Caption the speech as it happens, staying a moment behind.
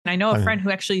I know a friend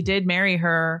who actually did marry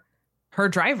her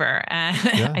driver. And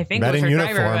I think it was her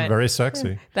uniform, driver. But very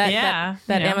sexy. That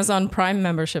Amazon Prime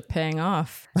membership paying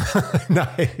off.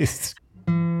 Nice.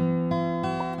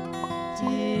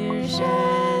 Dear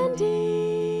Shandy.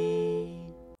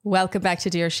 Welcome back to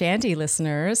Dear Shandy,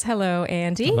 listeners. Hello,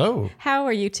 Andy. Hello. How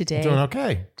are you today? Doing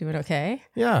okay. Doing okay?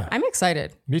 Yeah. I'm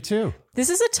excited. Me too. This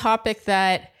is a topic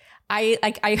that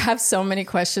I have so many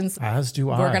questions. As do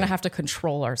I. We're going to have to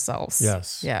control ourselves.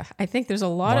 Yes. Yeah. I think there's a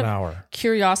lot of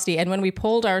curiosity. And when we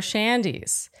polled our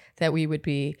Shandies that we would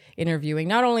be interviewing,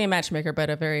 not only a matchmaker, but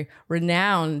a very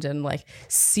renowned and like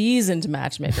seasoned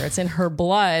matchmaker, it's in her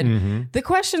blood, the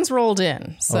questions rolled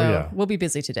in. So we'll be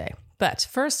busy today. But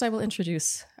first, I will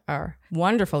introduce our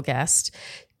wonderful guest.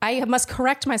 I must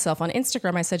correct myself. On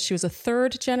Instagram, I said she was a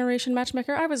third generation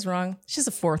matchmaker. I was wrong. She's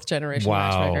a fourth generation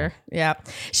matchmaker. Yeah.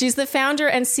 She's the founder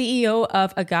and CEO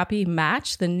of Agape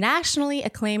Match, the nationally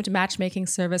acclaimed matchmaking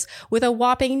service with a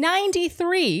whopping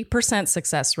 93%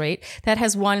 success rate that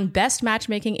has won Best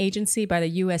Matchmaking Agency by the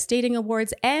US Dating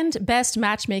Awards and Best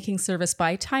Matchmaking Service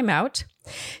by Time Out.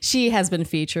 She has been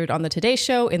featured on The Today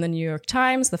Show, in the New York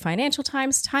Times, the Financial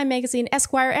Times, Time Magazine,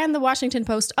 Esquire, and the Washington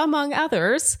Post, among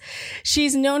others.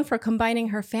 She's known for combining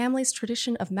her family's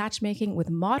tradition of matchmaking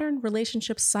with modern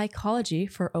relationship psychology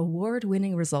for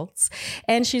award-winning results.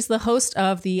 And she's the host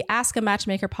of the Ask a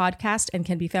Matchmaker podcast and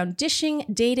can be found dishing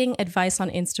dating advice on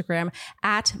Instagram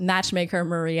at Matchmaker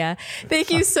Maria.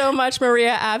 Thank you so much,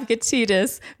 Maria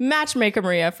Avgatides, Matchmaker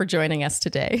Maria, for joining us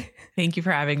today. Thank you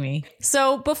for having me.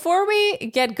 So before we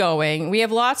get going, we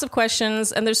have lots of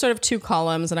questions, and there's sort of two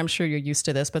columns, and I'm sure you're used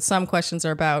to this, but some questions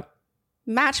are about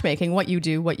matchmaking, what you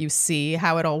do, what you see,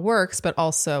 how it all works, but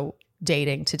also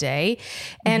dating today.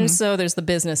 And so there's the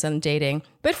business and dating.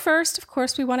 But first, of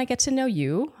course, we want to get to know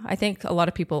you. I think a lot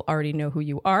of people already know who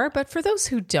you are, but for those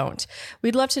who don't,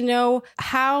 we'd love to know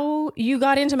how you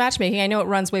got into matchmaking. I know it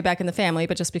runs way back in the family,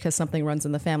 but just because something runs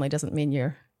in the family doesn't mean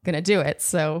you're going to do it.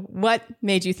 So what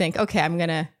made you think, okay, I'm going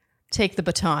to take the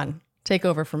baton, take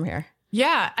over from here?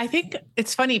 Yeah, I think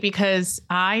it's funny because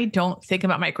I don't think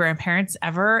about my grandparents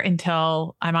ever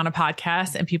until I'm on a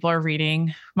podcast and people are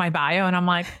reading my bio and I'm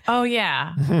like, oh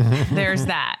yeah, there's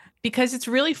that. Because it's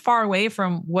really far away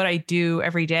from what I do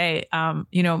every day.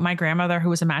 My grandmother, who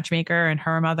was a matchmaker, and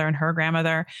her mother and her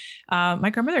grandmother, my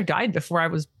grandmother died before I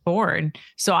was born.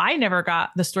 So I never got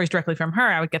the stories directly from her.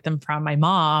 I would get them from my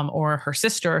mom or her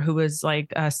sister, who was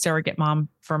like a surrogate mom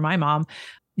for my mom.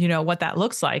 You know, what that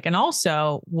looks like. And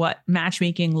also what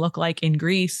matchmaking looked like in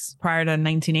Greece prior to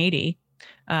 1980,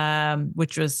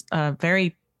 which was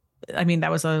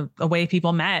that was a way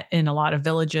people met in a lot of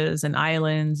villages and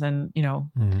islands. And,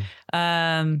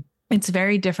 it's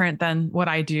very different than what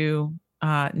I do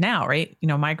now, right? You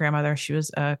know, my grandmother, she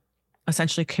was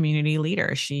essentially community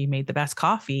leader. She made the best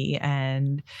coffee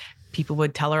and people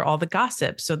would tell her all the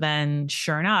gossip. So then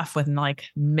sure enough, when like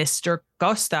Mr.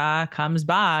 Costa comes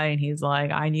by and he's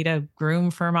like, I need a groom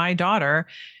for my daughter,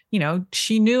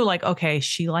 she knew like, okay,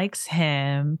 she likes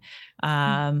him.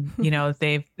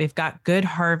 They've got good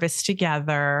harvest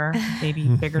together,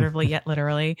 maybe figuratively yet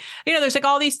literally. There's like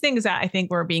all these things that I think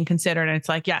were being considered. And it's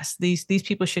like, yes, these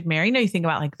people should marry. You think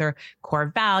about like their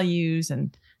core values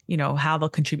and, how they'll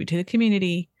contribute to the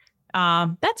community.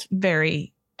 That's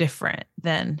very different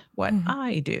than what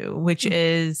I do, which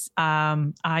is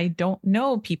I don't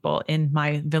know people in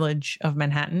my village of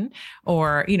Manhattan,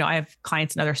 or, I have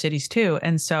clients in other cities too.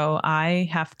 And so I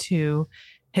have to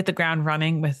hit the ground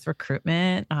running with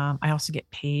recruitment. I also get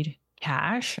paid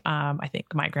cash. I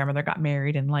think my grandmother got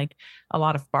married in like a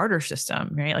lot of barter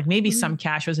system, right? Like maybe some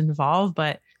cash was involved,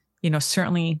 but,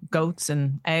 certainly goats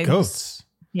and eggs,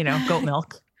 goat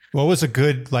milk. What was a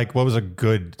good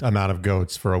amount of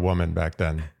goats for a woman back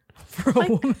then? For a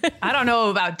woman? I don't know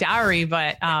about dowry,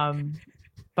 but I'm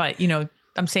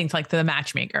saying to like the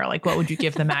matchmaker, like what would you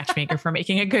give the matchmaker for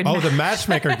making a good match? The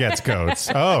matchmaker gets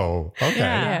goats. Oh, okay.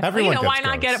 Yeah. Everyone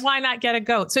gets why not get a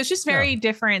goat? So it's just very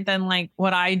different than like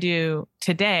what I do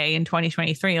today in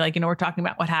 2023. Like, we're talking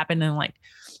about what happened in like,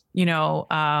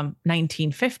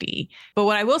 1950. But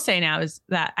what I will say now is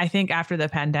that I think after the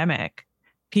pandemic,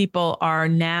 people are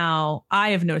now,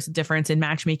 I have noticed a difference in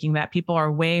matchmaking, that people are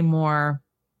way more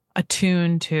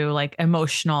attuned to like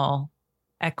emotional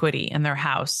equity in their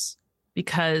house,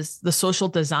 because the social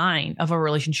design of a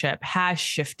relationship has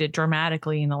shifted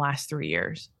dramatically in the last 3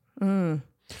 years.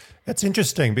 That's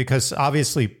interesting, because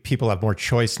obviously people have more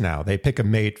choice now. They pick a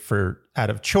mate out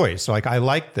of choice. So like, I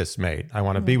like this mate, I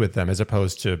want to be with them, as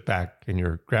opposed to back in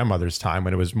your grandmother's time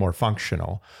when it was more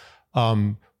functional.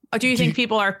 Do you think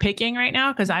people are picking right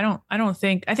now? Because I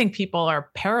think people are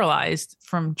paralyzed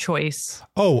from choice.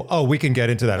 Oh, we can get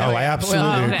into that. I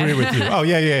absolutely agree with you. Oh,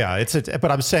 yeah.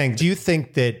 But I'm saying, do you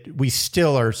think that we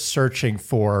still are searching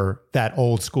for that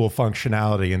old school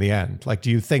functionality in the end? Like,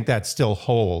 do you think that still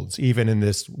holds even in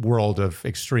this world of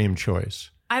extreme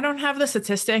choice? I don't have the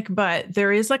statistic, but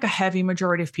there is like a heavy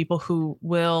majority of people who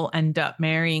will end up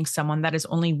marrying someone that is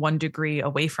only 1 degree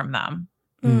away from them.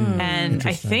 And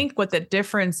I think what the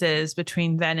difference is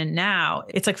between then and now,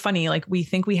 it's like funny, like we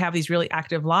think we have these really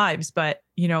active lives, but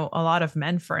you know, a lot of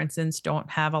men, for instance, don't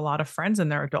have a lot of friends in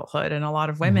their adulthood. And a lot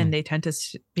of women, they tend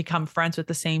to become friends with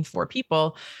the same 4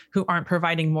 people who aren't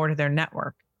providing more to their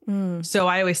network. So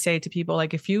I always say to people,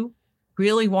 like, if you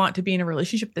really want to be in a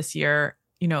relationship this year,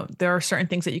 you know, there are certain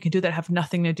things that you can do that have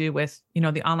nothing to do with, you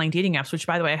know, the online dating apps, which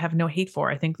by the way, I have no hate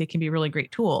for. I think they can be really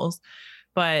great tools,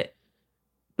 but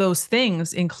those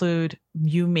things include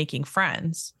you making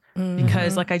friends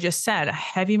because like I just said, a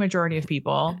heavy majority of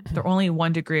people, they're only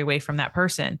 1 degree away from that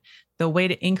person. The way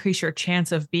to increase your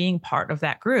chance of being part of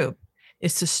that group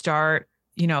is to start,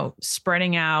 you know,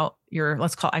 spreading out your,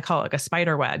 I call it like a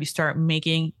spider web. You start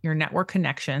making your network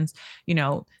connections, you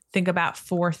know, think about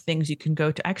 4 things you can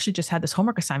go to. I actually just had this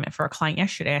homework assignment for a client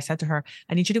yesterday. I said to her,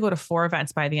 I need you to go to 4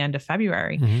 events by the end of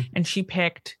February. And she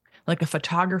picked like a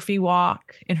photography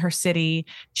walk in her city.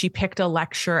 She picked a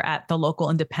lecture at the local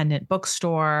independent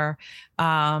bookstore.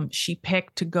 She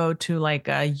picked to go to like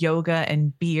a yoga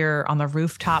and beer on the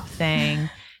rooftop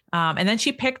thing. And then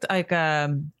she picked like,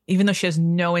 even though she has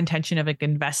no intention of like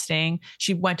investing,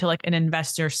 she went to like an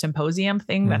investor symposium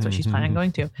thing. That's what she's planning on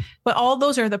going to. But all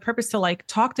those are the purpose to like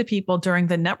talk to people during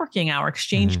the networking hour,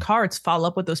 exchange cards, follow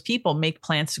up with those people, make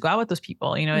plans to go out with those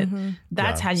people. You know,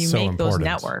 that's how you make those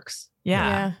networks.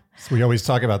 Yeah. So we always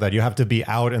talk about that. You have to be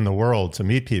out in the world to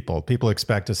meet people. People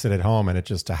expect to sit at home and it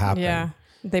just to happen. Yeah.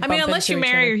 I mean, unless you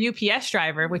marry your UPS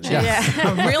driver, which is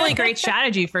a really great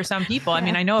strategy for some people. I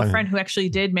mean, I know a friend who actually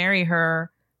did marry her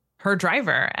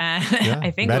driver, and I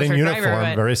think met it was in her uniform, driver.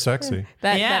 But very sexy.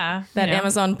 That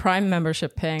Amazon Prime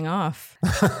membership paying off.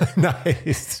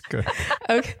 Nice, good.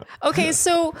 Okay.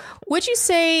 So, would you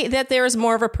say that there is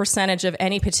more of a percentage of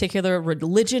any particular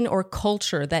religion or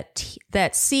culture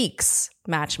that seeks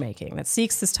matchmaking, that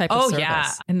seeks this type of service? Oh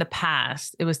yeah, in the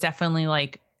past, it was definitely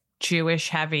like Jewish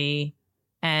heavy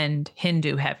and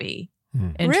Hindu heavy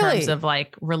in terms of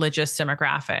like religious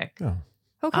demographic. Oh.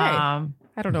 Okay.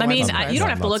 I don't know. I mean, you don't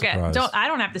have to look at, I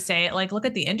don't have to say it. Like, look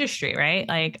at the industry, right?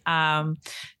 Like,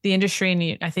 the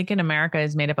industry, I think in America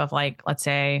is made up of like, let's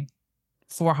say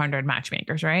 400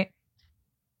 matchmakers, right?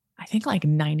 I think like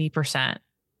 90%.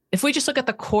 If we just look at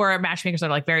the core matchmakers that are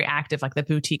like very active, like the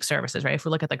boutique services, right? If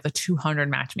we look at like the 200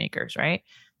 matchmakers, right?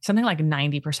 Something like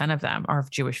 90% of them are of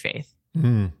Jewish faith.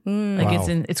 Like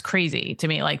it's crazy to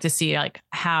me, like to see like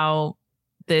how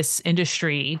this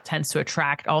industry tends to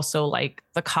attract also like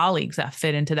the colleagues that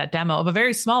fit into that demo of a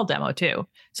very small demo too.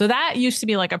 So that used to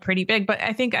be like a pretty big, but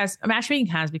I think as matchmaking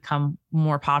has become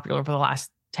more popular over the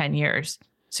last 10 years.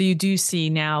 So you do see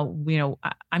now, you know,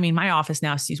 I mean, my office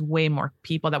now sees way more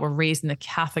people that were raised in the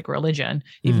Catholic religion,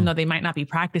 even though they might not be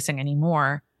practicing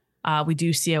anymore. We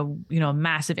do see a, you know,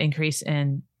 massive increase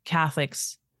in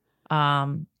Catholics,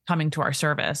 coming to our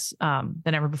service than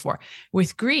ever before.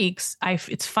 With Greeks,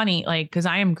 it's funny, like, because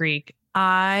I am Greek,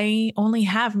 I only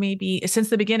have maybe since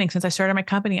the beginning, since I started my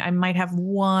company, I might have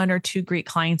 1 or 2 Greek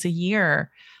clients a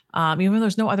year, even though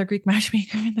there's no other Greek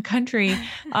matchmaker in the country,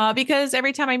 because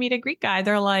every time I meet a Greek guy,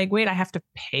 they're like, wait, I have to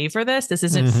pay for this? This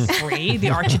isn't free. The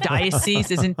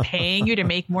Archdiocese isn't paying you to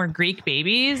make more Greek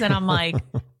babies. And I'm like,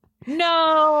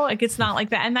 no, like, it's not like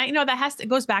that. And that, you know, it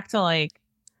goes back to like,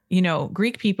 you know,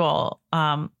 Greek people,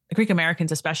 Greek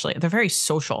Americans especially, they're very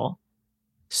social.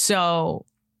 So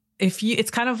it's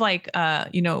kind of like,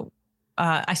 you know,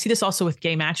 I see this also with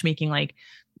gay matchmaking,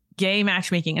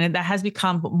 and that has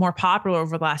become more popular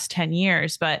over the last 10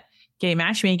 years, but gay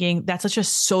matchmaking, that's such a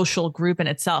social group in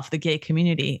itself, the gay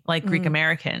community, like Greek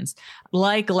Americans,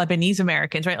 like Lebanese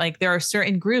Americans, right? Like there are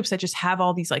certain groups that just have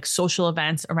all these like social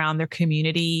events around their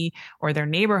community or their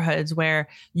neighborhoods where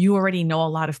you already know a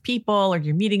lot of people, or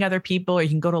you're meeting other people, or you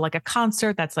can go to like a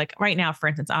concert that's like right now, for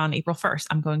instance, on April 1st,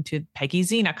 I'm going to Peggy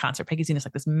Zena concert. Peggy Zena is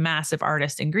like this massive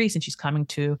artist in Greece, and she's coming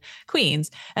to Queens.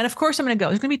 And of course I'm going to go.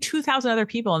 There's going to be 2,000 other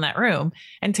people in that room.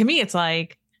 And to me, it's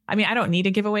like, I mean, I don't need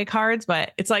to give away cards,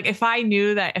 but it's like, if I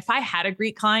knew that if I had a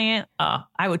Greek client, I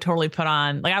would totally put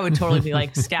on, like, I would totally be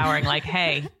like scouring, like,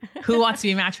 hey, who wants to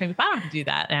be matchmaking? But I don't have to do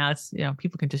that now. It's, you know,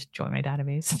 people can just join my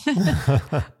database.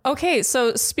 Okay.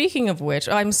 So speaking of which,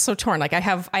 I'm so torn. Like I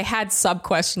had sub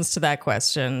questions to that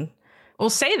question. We'll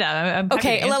say that.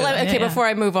 Okay. Before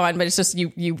I move on, but it's just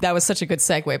you. That was such a good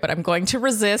segue, but I'm going to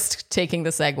resist taking the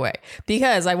segue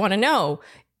because I want to know,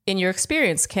 in your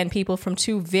experience, can people from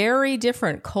two very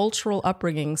different cultural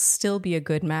upbringings still be a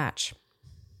good match?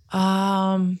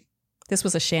 This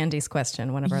was a Shandy's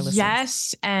question, one of our listeners.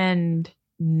 Yes and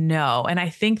no. And I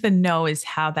think the no is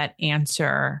how that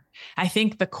answer, I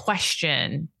think the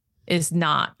question is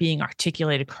not being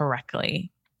articulated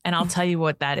correctly. And I'll tell you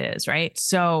what that is, right?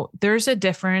 So there's a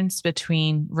difference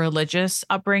between religious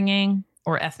upbringing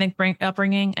or ethnic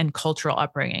upbringing and cultural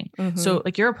upbringing. Mm-hmm. So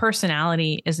like your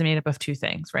personality is made up of two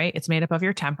things, right? It's made up of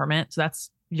your temperament. So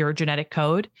that's your genetic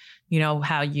code, you know,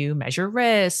 how you measure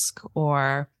risk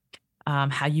or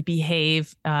how you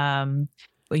behave.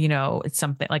 You know, it's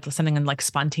something like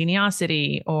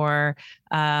spontaneity or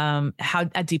how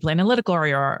deeply analytical are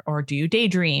you, or do you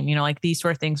daydream? You know, like these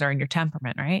sort of things are in your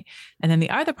temperament, right? And then the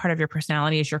other part of your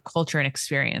personality is your culture and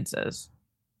experiences.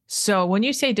 So when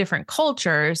you say different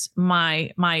cultures,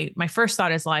 my first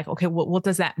thought is like, okay, what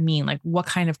does that mean? Like, what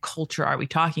kind of culture are we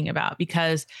talking about?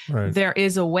 Because there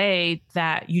is a way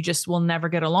that you just will never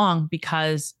get along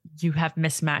because you have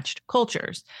mismatched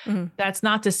cultures. Mm-hmm. That's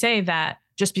not to say that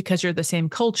just because you're the same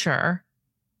culture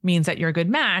means that you're a good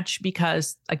match,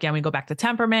 because again, we go back to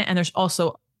temperament, and there's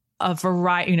also a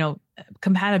variety, you know,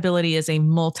 compatibility is a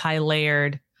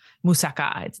multi-layered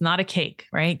moussaka. It's not a cake,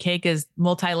 right? Cake is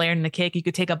multi-layered in the cake. You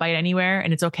could take a bite anywhere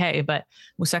and it's okay. But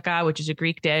moussaka, which is a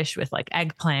Greek dish with like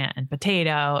eggplant and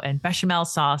potato and bechamel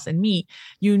sauce and meat,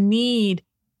 you need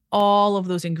all of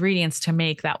those ingredients to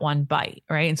make that one bite,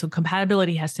 right? And so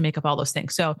compatibility has to make up all those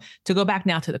things. So to go back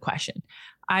now to the question,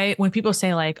 when people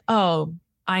say like, oh,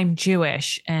 I'm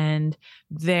Jewish and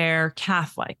they're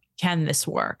Catholic, can this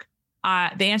work?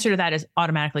 The answer to that is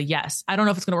automatically yes. I don't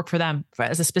know if it's going to work for them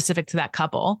as a specific to that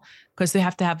couple, because they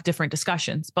have to have different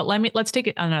discussions. But let's take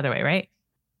it another way, right?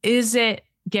 Is it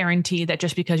guaranteed that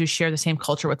just because you share the same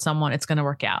culture with someone, it's going to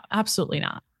work out? Absolutely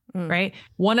not. Right.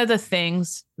 One of the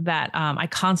things that I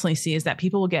constantly see is that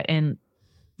people will get in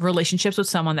relationships with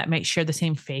someone that might share the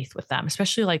same faith with them,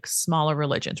 especially like smaller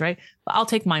religions, right? But I'll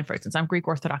take mine, for instance. I'm Greek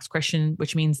Orthodox Christian,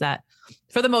 which means that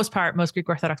for the most part, most Greek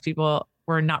Orthodox people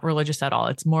were not religious at all.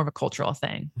 It's more of a cultural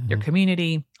thing, your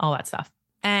community, all that stuff.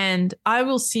 And I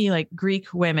will see like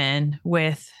Greek women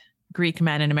with Greek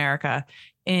men in America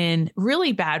in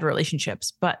really bad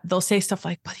relationships, but they'll say stuff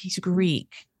like, but he's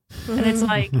Greek. And it's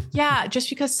like, yeah, just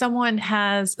because someone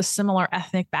has a similar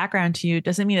ethnic background to you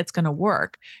doesn't mean it's going to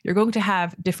work. You're going to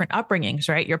have different upbringings,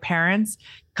 right? Your parents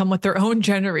come with their own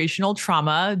generational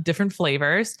trauma, different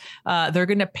flavors. They're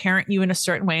going to parent you in a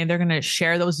certain way, and they're going to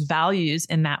share those values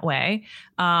in that way.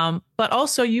 But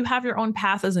also you have your own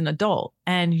path as an adult,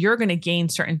 and you're going to gain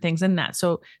certain things in that.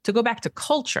 So to go back to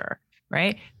culture,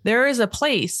 right? There is a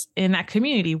place in that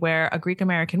community where a Greek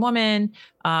American woman,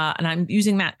 and I'm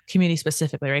using that community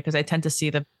specifically, right? Because I tend to see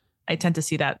that,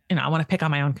 you know, I want to pick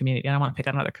on my own community. I don't want to pick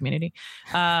on another community.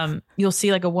 You'll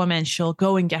see like a woman, she'll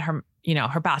go and get her, you know,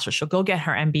 her bachelor's, she'll go get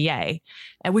her MBA,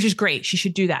 which is great. She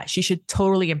should do that. She should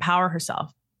totally empower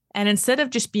herself. And instead of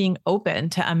just being open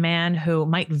to a man who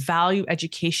might value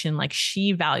education like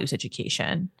she values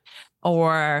education,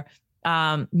 or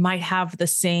might have the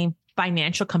same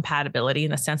financial compatibility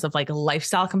in the sense of like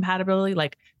lifestyle compatibility,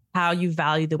 like how you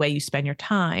value the way you spend your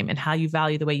time and how you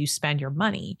value the way you spend your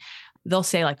money, they'll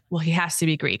say like, well, he has to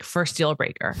be Greek, first deal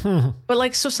breaker. But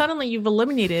like, so suddenly you've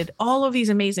eliminated all of these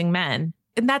amazing men,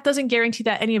 and that doesn't guarantee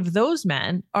that any of those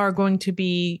men are going to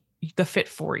be the fit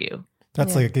for you.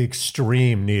 That's like the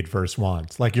extreme need versus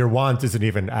want. Like your want isn't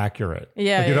even accurate.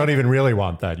 Like you don't even really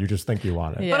want that. You just think you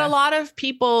want it. But a lot of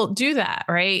people do that,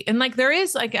 right? And like there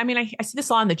is like, I mean, I see this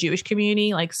a lot in the Jewish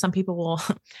community. Like some people will,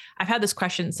 I've had this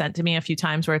question sent to me a few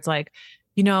times where it's like,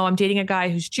 you know, I'm dating a guy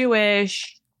who's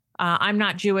Jewish. I'm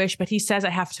not Jewish, but he says I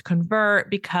have to convert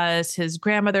because his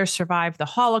grandmother survived the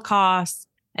Holocaust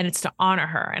and it's to honor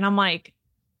her. And I'm like,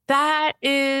 that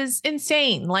is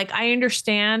insane. Like, I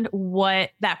understand what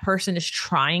that person is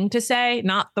trying to say,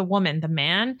 not the woman, the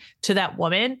man to that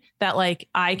woman, that like,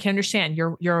 I can understand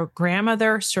your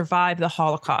grandmother survived the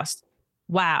Holocaust.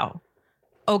 Wow.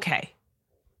 Okay.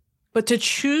 But to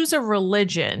choose a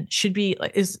religion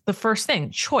is the first thing,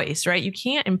 choice, right? You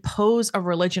can't impose a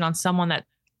religion on someone that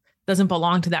doesn't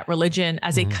belong to that religion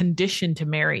as a condition to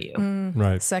marry you.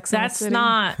 Right. Sex. That's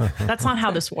not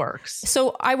how this works.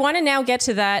 So I want to now get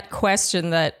to that question,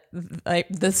 that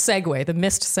the segue, the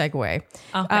missed segue,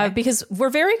 because we're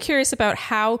very curious about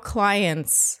how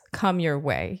clients come your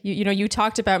way. You know, you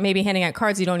talked about maybe handing out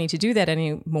cards. You don't need to do that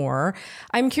anymore.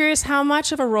 I'm curious, how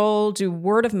much of a role do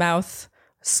word of mouth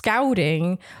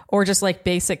scouting or just like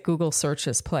basic Google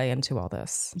searches play into all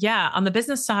this? Yeah. On the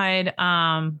business side,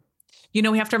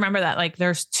 we have to remember that like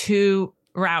there's two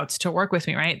routes to work with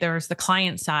me, right? There's the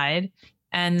client side,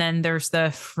 and then there's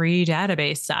the free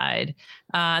database side.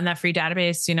 And that free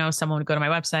database, someone would go to my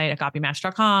website at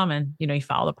copymatch.com and, you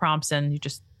follow the prompts and you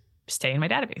just stay in my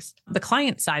database. The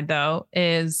client side though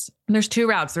there's two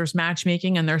routes. There's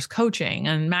matchmaking and there's coaching,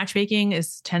 and matchmaking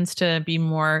tends to be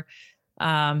more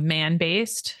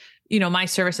man-based. My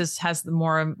services has the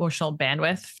more emotional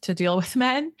bandwidth to deal with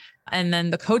men. And then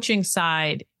the coaching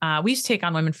side, we used to take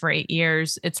on women for 8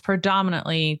 years.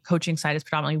 Coaching side is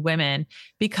predominantly women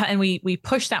and we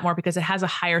push that more because it has a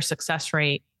higher success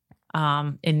rate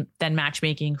than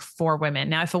matchmaking for women.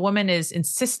 Now, if a woman is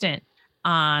insistent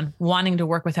on wanting to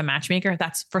work with a matchmaker,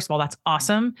 first of all, that's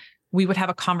awesome. We would have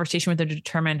a conversation with her to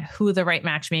determine who the right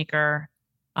matchmaker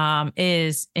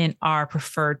is in our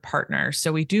preferred partners.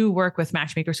 So we do work with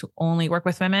matchmakers who only work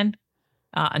with women,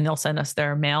 and they'll send us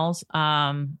their males.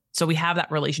 So we have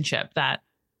that relationship, that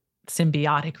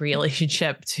symbiotic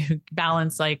relationship to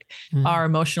balance our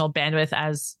emotional bandwidth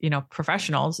as,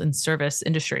 professionals in service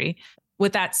industry.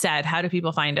 With that said, how do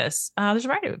people find us? There's a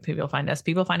variety of people find us.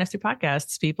 People find us through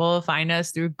podcasts. People find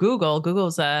us through Google.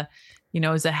 Google's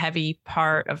is a heavy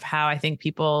part of how I think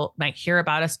people might hear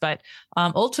about us. But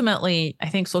ultimately, I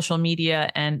think social media,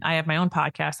 and I have my own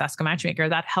podcast, Ask a Matchmaker,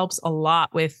 that helps a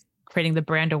lot with creating the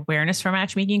brand awareness for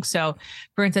matchmaking. So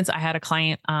for instance, I had a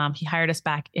client, he hired us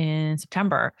back in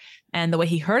September. And the way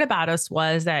he heard about us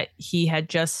was that he had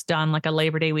just done like a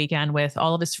Labor Day weekend with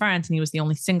all of his friends, and he was the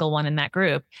only single one in that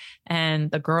group. And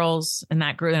the girls in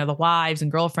that group, the wives and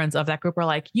girlfriends of that group were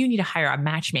like, you need to hire a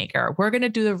matchmaker. We're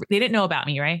going to they didn't know about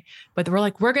me, right? But they were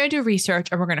like, we're going to do research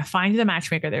and we're going to find the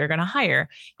matchmaker that you're going to hire.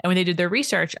 And when they did their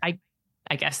research, I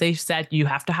guess they said, you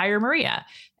have to hire Maria.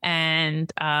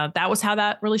 And that was how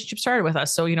that relationship started with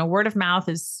us. So, word of mouth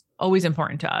is always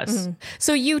important to us. Mm-hmm.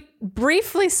 So you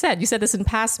briefly said this in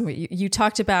passing, you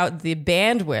talked about the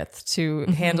bandwidth to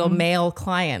handle male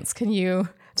clients. Can you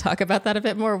talk about that a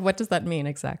bit more? What does that mean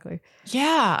exactly?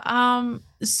 Yeah.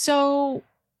 So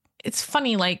it's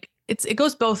funny, it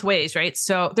goes both ways, right?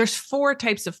 So there's 4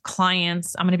 types of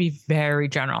clients. I'm going to be very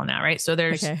general now, right? So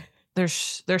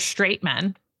there's straight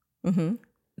men. Mm-hmm.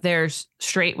 There's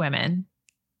straight women,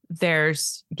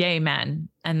 there's gay men,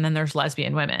 and then there's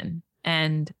lesbian women.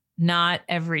 And not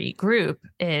every group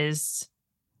is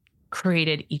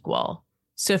created equal.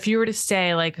 So if you were to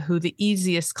say who the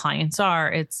easiest clients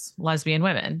are, it's lesbian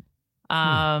women.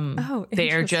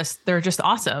 They're just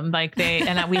awesome. We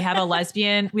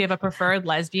have a preferred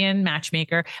lesbian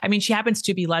matchmaker. I mean, she happens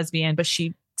to be lesbian, but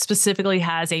she specifically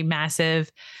has a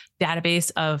massive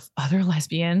database of other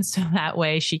lesbians. So that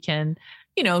way she can,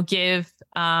 give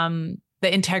the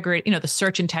integrity, the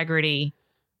search integrity,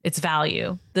 its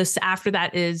value. After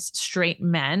that is straight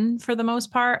men for the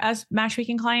most part as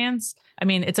matchmaking clients. I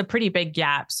mean, it's a pretty big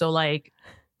gap. So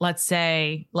let's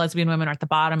say lesbian women are at the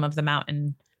bottom of the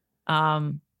mountain.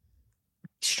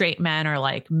 Straight men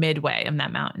are midway in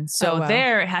that mountain. So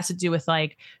there it has to do with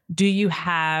do you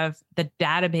have the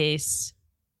database?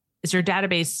 Is your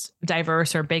database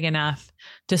diverse or big enough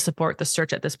to support the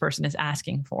search that this person is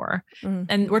asking for? Mm.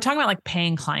 And we're talking about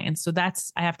paying clients. So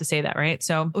I have to say that, right?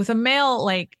 So with a male,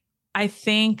 I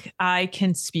think I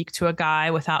can speak to a guy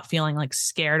without feeling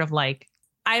scared of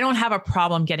I don't have a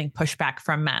problem getting pushback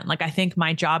from men. I think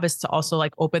my job is to also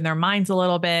open their minds a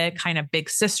little bit, kind of big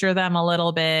sister them a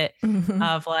little bit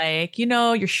of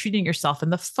you're shooting yourself in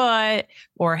the foot,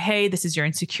 or, hey, this is your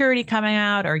insecurity coming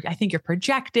out, or I think you're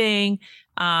projecting.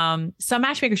 Some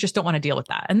matchmakers just don't want to deal with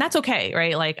that. And that's okay,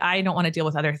 right? I don't want to deal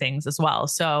with other things as well.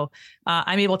 So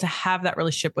I'm able to have that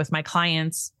relationship with my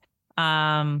clients.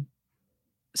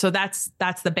 So that's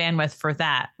the bandwidth for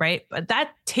that, right? But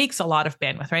that takes a lot of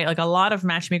bandwidth, right? A lot of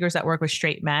matchmakers that work with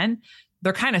straight men,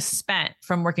 they're kind of spent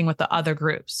from working with the other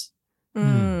groups.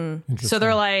 So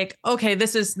they're okay,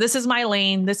 this is my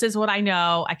lane. This is what I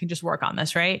know. I can just work on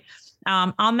this, right?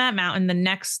 On that mountain, the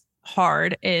next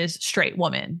hard is straight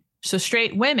woman. So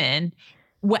straight women,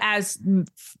 as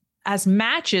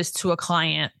matches to a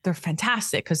client, they're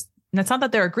fantastic because it's not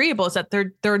that they're agreeable, it's that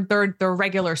they're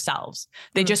regular selves.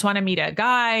 They just want to meet a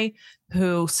guy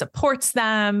who supports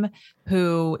them,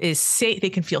 who is safe, they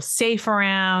can feel safe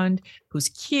around, who's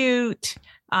cute.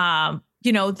 They're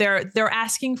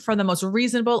asking for the most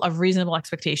reasonable of reasonable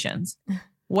expectations.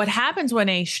 What happens when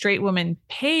a straight woman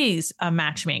pays a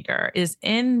matchmaker is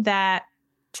in that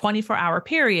 24-hour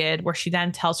period where she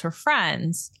then tells her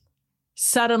friends,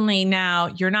 suddenly now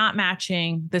you're not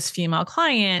matching this female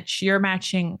client, you're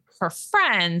matching her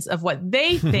friends of what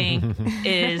they think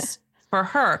is for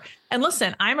her. And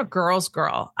listen, I'm a girl's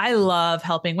girl. I love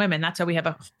helping women. That's why we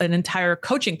have an entire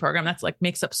coaching program that's like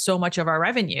makes up so much of our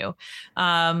revenue.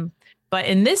 But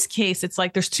in this case, it's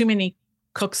like there's too many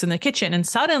cooks in the kitchen. And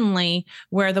suddenly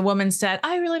where the woman said,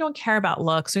 I really don't care about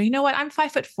looks. Or you know what? I'm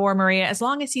 5'4", Maria. As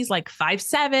long as he's like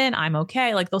 5'7", I'm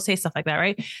okay. Like they'll say stuff like that,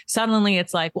 right? Suddenly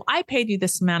it's like, well, I paid you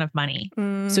this amount of money.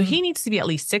 So he needs to be at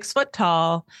least 6 foot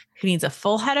tall. He needs a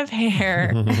full head of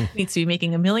hair. He needs to be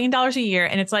making $1 million a year.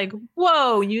 And it's like,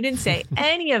 whoa, you didn't say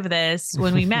any of this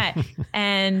when we met.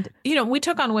 And, you know, we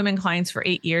took on women clients for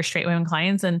 8 years, straight women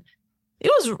clients. And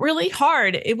it was really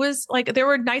hard. It was like, there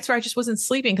were nights where I just wasn't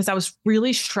sleeping because I was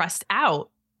really stressed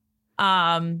out.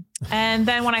 And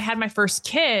then when I had my first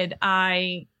kid,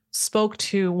 I spoke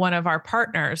to one of our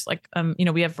partners, like, you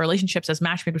know, we have relationships as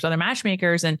matchmakers, other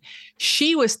matchmakers. And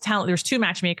she was telling, there's 2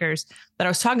 matchmakers that I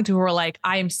was talking to who were like,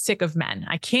 I am sick of men.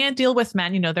 I can't deal with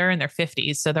men. You know, they're in their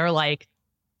 50s. So they're like,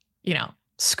 you know,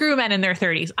 screw men in their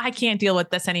 30s. I can't deal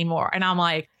with this anymore. And I'm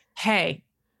like, hey,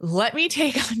 let me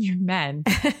take on your men.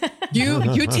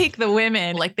 You take the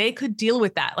women. Like they could deal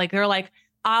with that. Like they're like,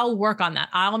 I'll work on that.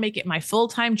 I'll make it my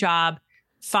full-time job,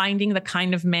 finding the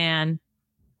kind of man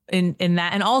in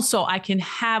that. And also I can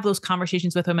have those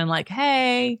conversations with women like,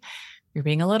 hey, you're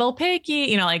being a little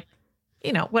picky, you know, like,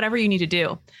 you know, whatever you need to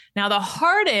do. Now, the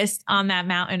hardest on that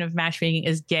mountain of matchmaking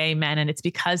is gay men. And it's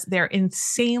because they're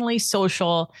insanely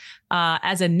social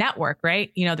as a network,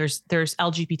 right? You know, there's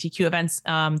LGBTQ events.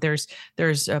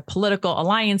 There's political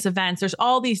alliance events. There's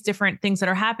all these different things that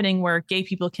are happening where gay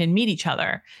people can meet each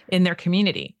other in their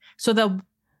community. So the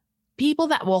people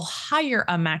that will hire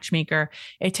a matchmaker,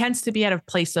 it tends to be at a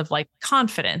place of like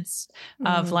confidence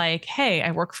of like, hey,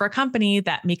 I work for a company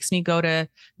that makes me go to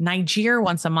Nigeria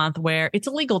once a month where it's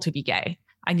illegal to be gay.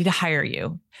 I need to hire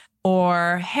you.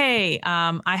 Or, hey,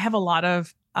 I have a lot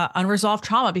of unresolved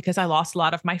trauma because I lost a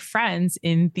lot of my friends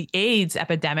in the AIDS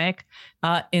epidemic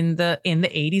in the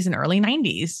 80s and early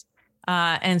 90s.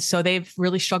 And so they've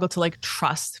really struggled to like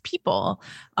trust people.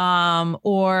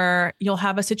 Or you'll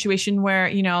have a situation where,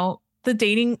 you know, the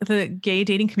gay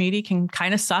dating community can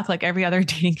kind of suck like every other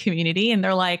dating community. And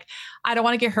they're like, I don't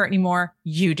want to get hurt anymore.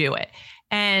 You do it.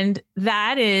 And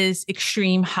that is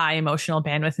extreme high emotional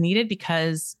bandwidth needed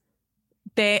because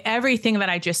everything that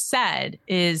I just said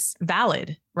is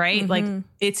valid, right? Like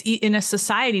it's in a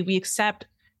society, we accept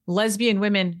lesbian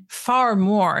women far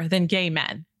more than gay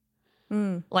men.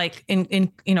 Like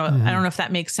in you know, I don't know if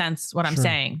that makes sense what I'm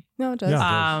saying. No, it does.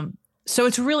 Yeah, so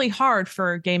it's really hard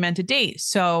for gay men to date.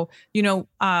 So, you know,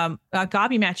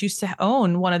 Gabi Match used to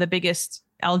own one of the biggest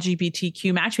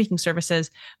LGBTQ matchmaking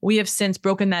services. We have since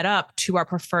broken that up to our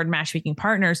preferred matchmaking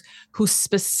partners who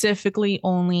specifically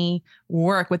only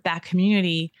work with that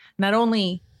community, not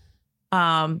only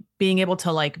being able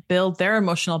to like build their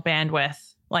emotional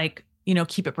bandwidth, like, you know,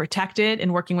 keep it protected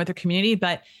and working with their community,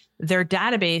 but their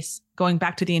database, going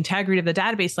back to the integrity of the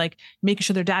database, like making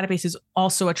sure their database is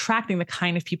also attracting the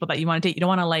kind of people that you want to date. You don't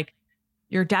want to like,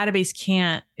 your database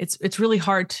can't, it's really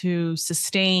hard to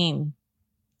sustain,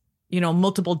 you know,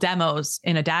 multiple demos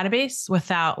in a database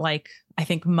without like, I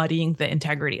think muddying the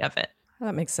integrity of it.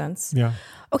 That makes sense. Yeah.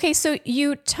 Okay. So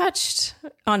you touched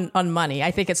on money.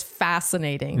 I think it's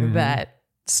fascinating that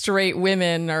straight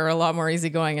women are a lot more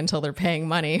easygoing until they're paying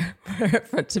money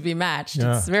to be matched.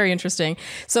 Yeah. It's very interesting.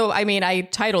 So, I mean, I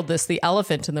titled this The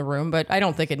Elephant in the Room, but I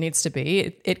don't think it needs to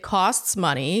be. It costs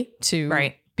money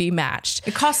to be matched.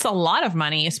 It costs a lot of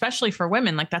money, especially for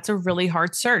women. Like that's a really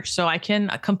hard search. So I can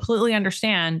completely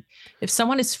understand if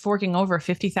someone is forking over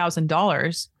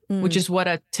 $50,000, which is what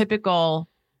a typical,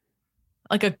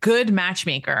 like a good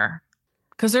matchmaker,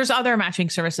 because there's other matchmaking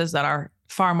services that are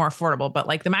far more affordable, but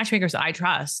like the matchmakers that I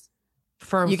trust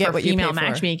for female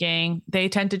matchmaking, they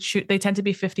tend to be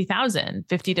 $50,000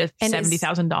 to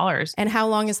 $70,000. And how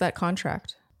long is that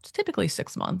contract? It's typically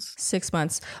 6 months. 6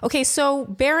 months. Okay. So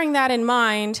bearing that in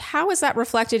mind, how is that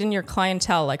reflected in your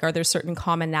clientele? Like, are there certain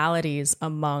commonalities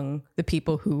among the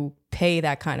people who pay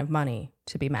that kind of money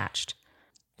to be matched?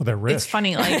 Well, they're rich. It's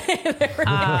funny. Like,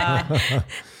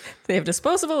 they have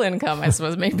disposable income, I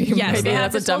suppose. Maybe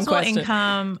that's a dumb question.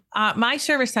 Income. My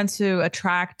service tends to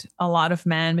attract a lot of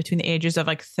men between the ages of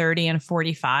like 30 and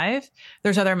 45.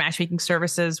 There's other matchmaking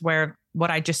services where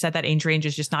what I just said, that age range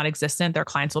is just not existent. Their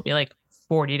clients will be like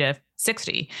 40 to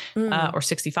 60 or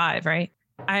 65, right?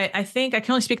 I think I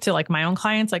can only speak to like my own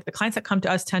clients. Like the clients that come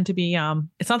to us tend to be,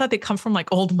 it's not that they come from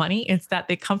like old money. It's that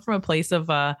they come from a place of,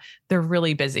 they're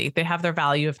really busy. They have their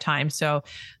value of time. So,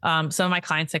 some of my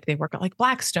clients, like they work at like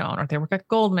Blackstone, or they work at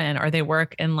Goldman, or they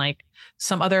work in like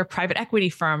some other private equity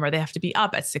firm, or they have to be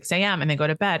up at 6 a.m. and they go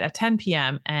to bed at 10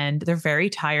 p.m. and they're very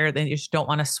tired. They just don't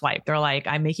want to swipe. They're like,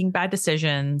 I'm making bad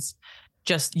decisions.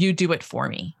 Just you do it for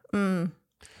me.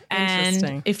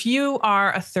 And if you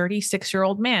are a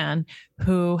 36-year-old man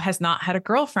who has not had a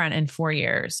girlfriend in 4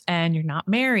 years, and you're not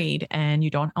married, and you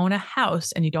don't own a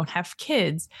house, and you don't have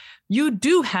kids, you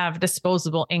do have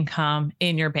disposable income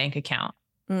in your bank account.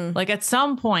 Like at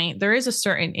some point, there is a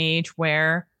certain age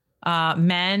where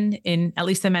men in, at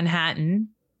least in Manhattan,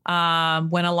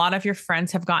 when a lot of your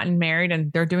friends have gotten married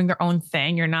and they're doing their own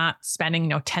thing, you're not spending,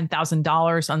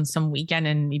 $10,000 on some weekend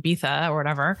in Ibiza or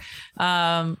whatever.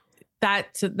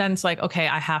 Then it's like, okay,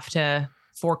 I have to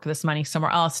fork this money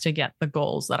somewhere else to get the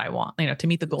goals that I want, to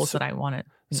meet the goals that I wanted.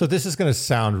 So this is going to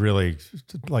sound really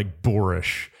like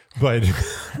boorish, but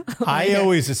I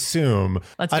always assume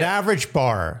an average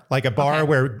bar, like a bar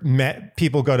where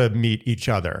people go to meet each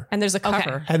other. And there's a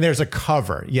cover. Okay. And there's a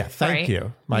cover. Yeah, thank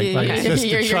you. My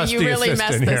trusty you really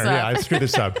assistant here. Yeah, I screwed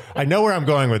this up. I know where I'm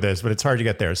going with this, but it's hard to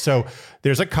get there. So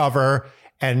there's a cover.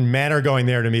 And men are going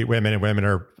there to meet women, and women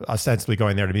are ostensibly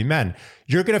going there to meet men.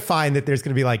 You're going to find that there's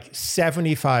going to be like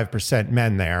 75%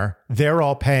 men there. They're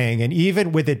all paying. And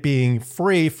even with it being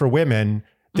free for women,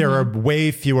 there are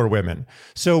way fewer women.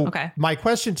 So my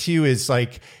question to you is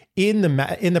like, in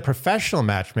the professional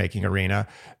matchmaking arena,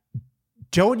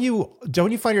 don't you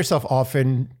find yourself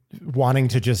often wanting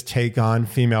to just take on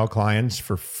female clients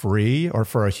for free or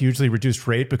for a hugely reduced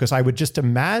rate? Because I would just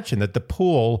imagine that the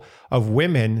pool of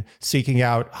women seeking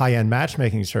out high-end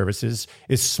matchmaking services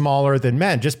is smaller than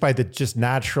men, just by the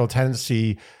natural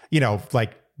tendency,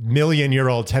 like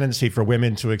million-year-old tendency for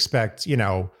women to expect,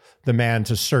 the man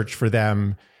to search for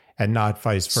them and not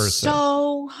vice versa.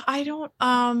 So I don't,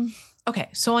 okay,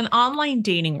 so an online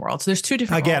dating world. So there's two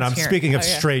different. Again, I'm here. speaking of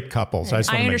straight couples. I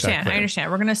understand.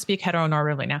 We're going to speak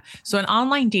heteronormatively now. So an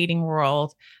online dating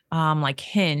world, like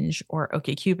Hinge or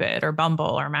OkCupid or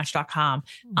Bumble or Match.com,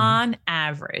 on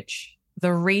average,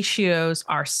 the ratios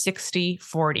are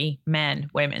 60-40 men,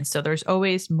 women. So there's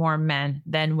always more men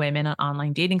than women on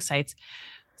online dating sites,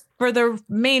 for the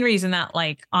main reason that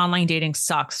like online dating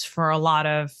sucks for a lot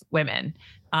of women.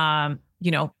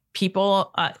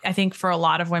 People, I think for a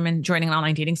lot of women joining an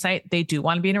online dating site, they do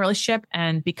want to be in a relationship.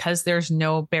 And because there's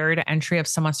no barrier to entry of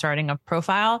someone starting a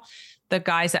profile, the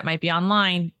guys that might be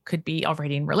online could be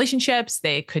already in relationships.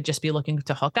 They could just be looking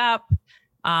to hook up.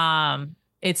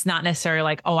 It's not necessarily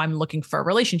like, oh, I'm looking for a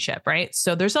relationship, right?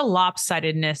 So there's a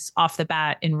lopsidedness off the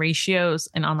bat in ratios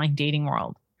in online dating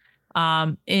world.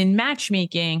 In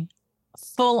matchmaking,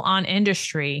 full on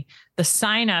industry, the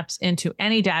signups into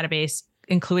any database,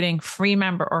 including free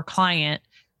member or client,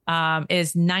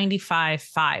 is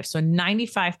 95-5. So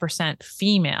 95%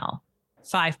 female,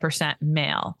 5%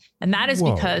 male. And that is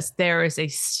because there is a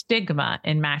stigma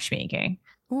in matchmaking.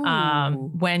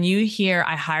 When you hear,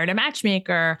 I hired a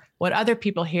matchmaker, what other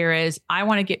people hear is, I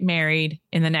want to get married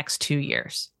in the next 2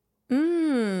 years. You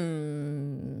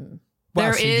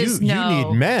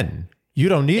need men. You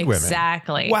don't need women.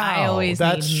 Exactly. Wow, I always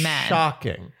need men.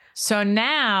 Shocking. So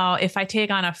now if I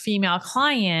take on a female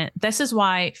client, this is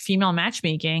why female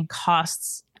matchmaking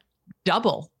costs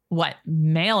double what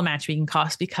male matchmaking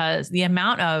costs, because the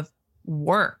amount of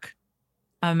work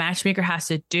a matchmaker has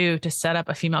to do to set up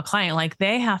a female client, like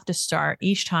they have to start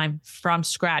each time from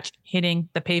scratch, hitting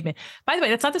the pavement. By the way,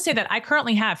 that's not to say that I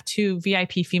currently have 2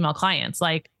 VIP female clients.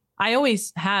 Like I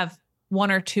always have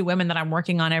 1 or 2 women that I'm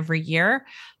working on every year.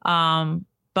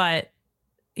 But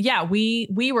yeah,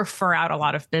 we refer out a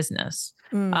lot of business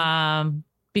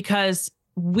because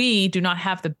we do not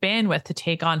have the bandwidth to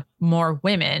take on more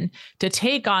women. To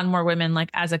take on more women, like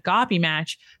as a Gabi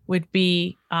match, would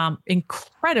be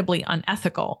incredibly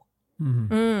unethical.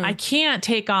 I can't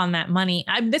take on that money.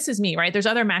 This is me, right? There's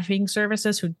other matchmaking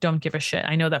services who don't give a shit.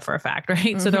 I know that for a fact,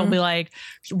 right? So they'll be like,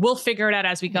 we'll figure it out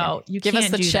as we go. You give us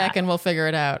the check and we'll figure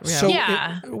it out.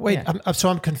 Yeah. So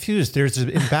I'm confused. There's an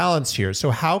imbalance here.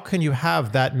 So how can you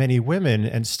have that many women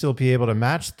and still be able to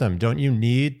match them? Don't you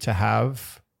need to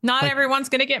have... Not everyone's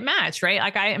going to get matched, right?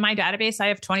 Like in my database, I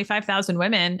have 25,000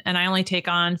 women and I only take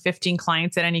on 15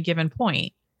 clients at any given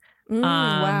point.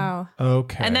 Wow.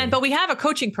 Okay. And then, but we have a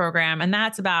coaching program, and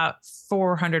that's about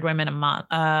 400 women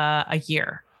a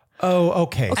year. Oh,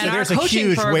 okay. So and there's a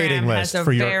huge waiting list has a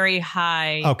for your very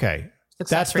high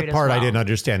That's rate the part as well. I didn't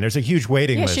understand. There's a huge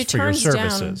waiting list for your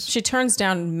services. She turns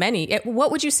down many.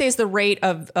 What would you say is the rate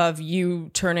of you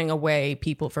turning away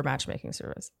people for matchmaking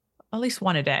service? At least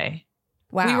one a day.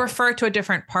 Wow. We refer to a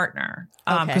different partner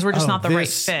because we're just not the right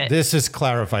fit. This has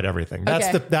clarified everything.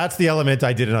 That's the element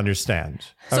I didn't understand.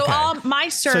 So my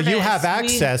service. So you have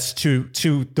access to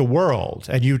the world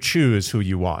and you choose who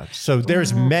you want. So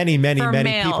there's many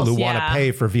males, people who want to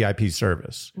pay for VIP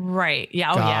service. Right.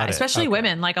 Yeah. Got it. Especially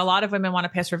women. Like a lot of women want to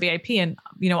pay us for VIP. And,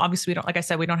 obviously we don't, like I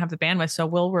said, we don't have the bandwidth. So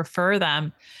we'll refer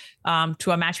them to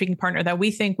a matchmaking partner that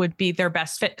we think would be their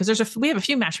best fit. Because we have a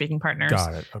few matchmaking partners.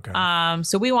 Got it. Okay.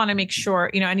 So we want to make sure,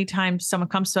 anytime someone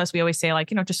comes to us, we always say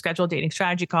just schedule a dating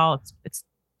strategy call. It's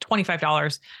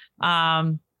 $25.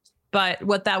 But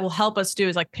what that will help us do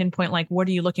is pinpoint, what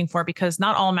are you looking for? Because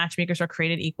not all matchmakers are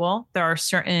created equal. There are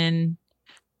certain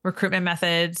recruitment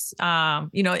methods.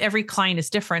 Every client is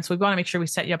different. So we want to make sure we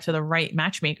set you up to the right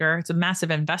matchmaker. It's a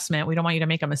massive investment. We don't want you to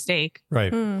make a mistake.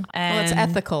 Right. Well, it's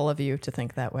ethical of you to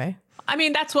think that way. I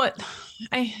mean, that's what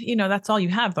that's all you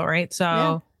have though, right?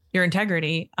 So your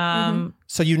integrity.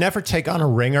 So you never take on a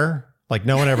ringer? Like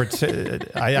no one ever,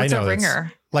 I know a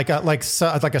ringer. Like a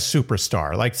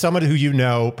superstar, like someone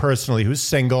who personally who's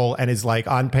single and is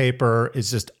on paper is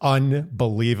just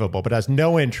unbelievable, but has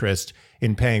no interest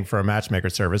in paying for a matchmaker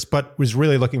service, but was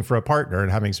really looking for a partner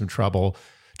and having some trouble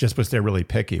just because they're really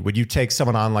picky. Would you take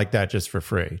someone on like that just for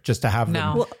free, just to have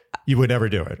them? No. You would never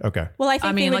do it. Okay. Well, I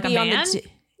think they would be a man?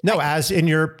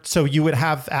 So you would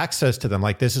have access to them.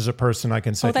 Like this is a person I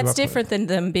can set you up with. That's different than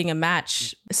them being a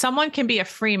match. Someone can be a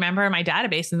free member in my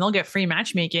database and they'll get free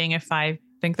matchmaking if I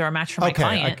think they're a match for my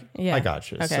client. I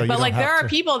got you. Okay. So you but there are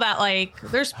people that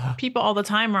there's people all the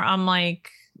time where I'm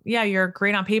like, yeah, you're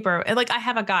great on paper. And I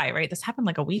have a guy, right? This happened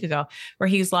a week ago where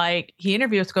he's he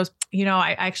interviews, goes,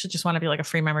 I actually just want to be a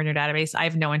free member in your database. I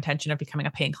have no intention of becoming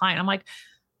a paying client. I'm like,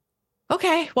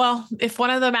 okay, well, if one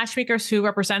of the matchmakers who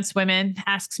represents women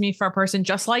asks me for a person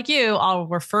just like you, I'll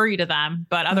refer you to them.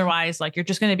 But otherwise, you're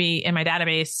just going to be in my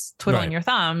database twiddling your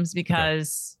thumbs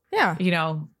because,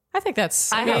 I think I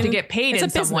have to get paid in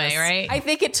some way, right? I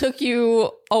think it took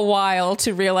you a while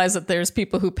to realize that there's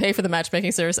people who pay for the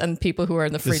matchmaking service and people who are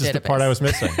in the free database. This is the part I was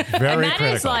missing. Very and that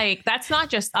critical. is that's not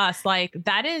just us.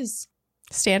 That is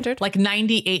standard.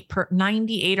 98 or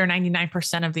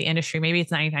 99% of the industry. Maybe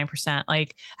it's 99%.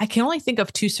 I can only think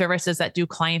of 2 services that do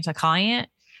client to client.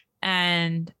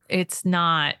 And it's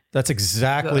not. That's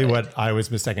exactly what I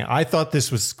was mistaken. I thought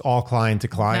this was all client to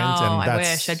client. No, I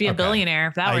wish I'd be a billionaire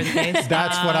if that were the case.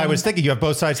 That's what I was thinking. You have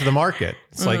both sides of the market.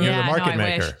 It's you're the market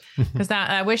maker. Because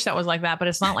I wish that was like that, but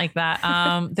it's not like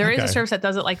that. There is a service that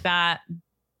does it like that,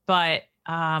 but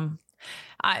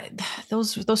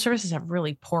those services have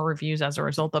really poor reviews as a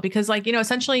result, though, because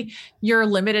essentially you're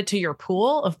limited to your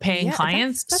pool of paying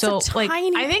clients. That's so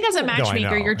I think as a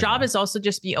matchmaker, your job is also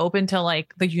just be open to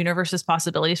the universe's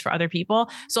possibilities for other people.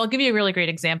 So I'll give you a really great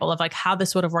example of how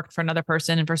this would have worked for another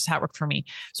person and versus how it worked for me.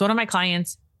 So one of my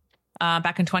clients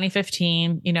back in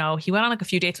 2015, he went on a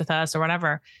few dates with us or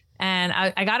whatever. And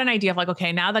I got an idea of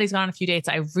okay, now that he's gone on a few dates,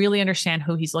 I really understand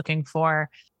who he's looking for.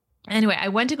 Anyway, I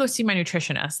went to go see my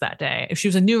nutritionist that day. She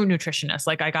was a new nutritionist.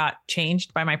 I got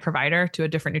changed by my provider to a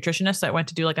different nutritionist. So I went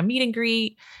to do a meet and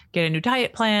greet, get a new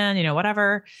diet plan,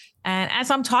 whatever. And as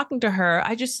I'm talking to her,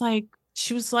 I just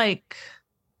she was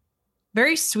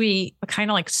very sweet, but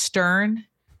kind of stern.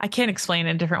 I can't explain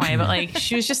it in a different way, but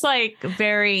she was just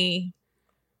very,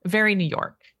 very New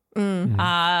York.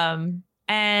 Mm.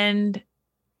 And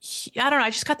I don't know.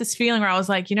 I just got this feeling where I was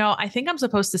I think I'm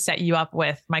supposed to set you up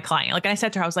with my client. I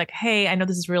said to her, I was hey, I know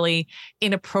this is really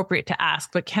inappropriate to ask,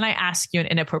 but can I ask you an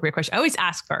inappropriate question? I always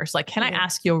ask first, can I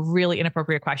ask you a really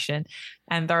inappropriate question?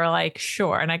 And they're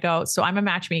sure. And I go, so I'm a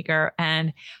matchmaker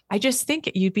and I just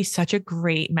think you'd be such a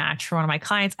great match for one of my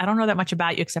clients. I don't know that much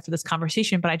about you except for this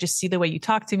conversation, but I just see the way you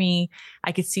talk to me.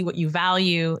 I could see what you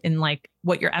value in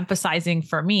what you're emphasizing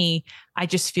for me. I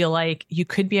just feel you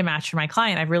could be a match for my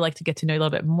client. I'd really like to get to know you a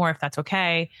little bit more if that's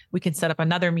okay. We can set up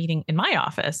another meeting in my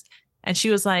office. And she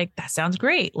was like, that sounds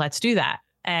great. Let's do that.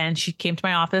 And she came to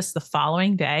my office the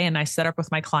following day and I set up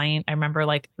with my client. I remember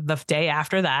the day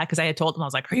after that, because I had told him, I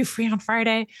was are you free on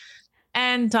Friday?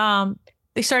 And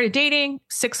they started dating.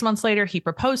 6 months later, he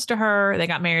proposed to her. They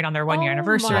got married on their 1 year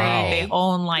anniversary. They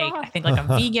own I think a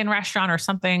vegan restaurant or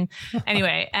something.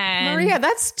 Anyway, and Maria,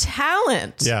 that's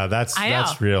talent. Yeah,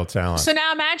 that's real talent. So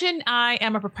now imagine I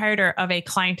am a proprietor of a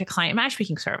client to client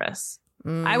matchmaking service.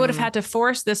 I would have had to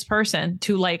force this person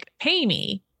to pay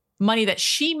me money that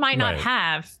she might not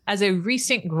have as a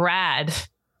recent grad.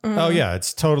 Oh yeah,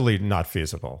 it's totally not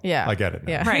feasible. Yeah, I get it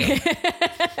now. Yeah. Right.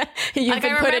 You've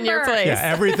been put in your place. Yeah,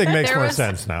 everything makes more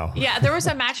sense now. Yeah, there was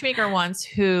a matchmaker once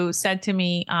who said to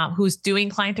me, who's doing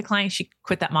client to client. She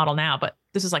quit that model now, but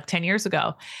this was like 10 years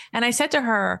ago. And I said to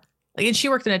her, and she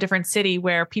worked in a different city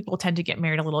where people tend to get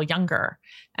married a little younger.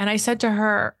 And I said to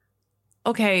her,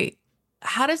 okay,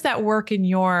 how does that work in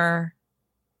your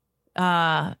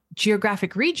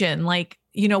geographic region? Like,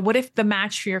 what if the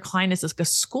match for your client is like a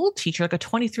school teacher, like a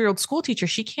 23-year-old school teacher?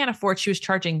 She can't afford, she was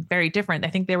charging very different. I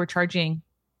think they were charging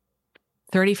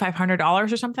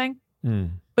 $3,500 or something.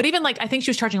 But even like, I think she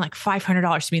was charging like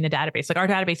 $500 to be in the database. Like our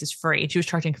database is free. And she was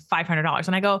charging $500.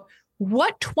 And I go,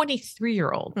 what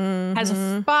 23-year-old has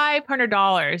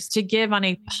 $500 to give on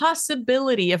a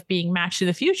possibility of being matched in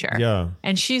the future? Yeah.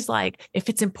 And she's like, if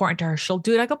it's important to her, she'll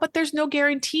do it. I go, but there's no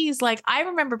guarantees. Like I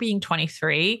remember being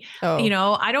 23,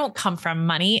 I don't come from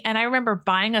money. And I remember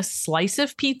buying a slice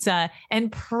of pizza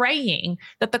and praying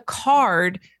that the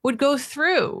card would go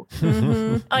through.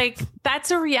 Like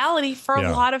that's a reality for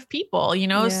a lot of people,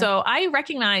 So I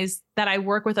recognize that I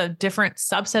work with a different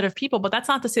subset of people, but that's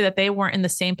not to say that they weren't in the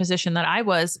same position that I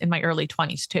was in my early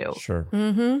 20s too. Sure.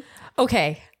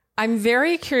 Okay. I'm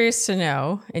very curious to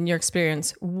know, in your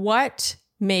experience, what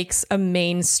makes a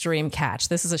mainstream catch?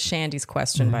 This is a Shandy's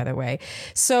question, by the way.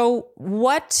 So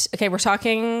we're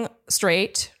talking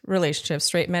straight relationships,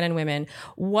 straight men and women.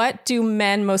 What do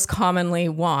men most commonly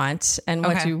want and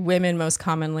what do women most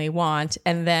commonly want?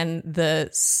 And then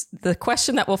the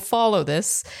question that will follow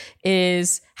this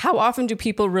is, how often do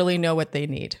people really know what they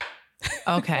need?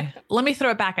 Okay. Let me throw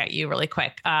it back at you really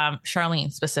quick.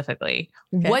 Charlene specifically,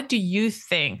 what do you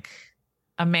think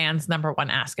a man's number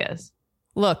one ask is?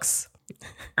 Looks.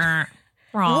 Wrong.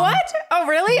 What? Oh,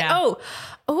 really? Yeah.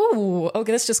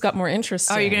 Okay. This just got more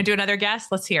interesting. Oh, you're going to do another guess?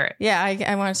 Let's hear it. Yeah,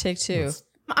 I want to take two.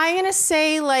 I'm going to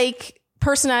say like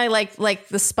personality, like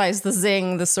the spice, the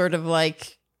zing, the sort of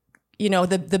like,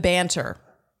 the banter.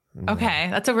 Okay.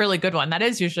 That's a really good one. That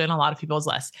is usually in a lot of people's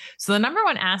list. So the number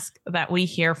one ask that we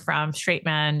hear from straight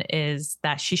men is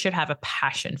that she should have a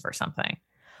passion for something.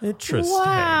 Interesting.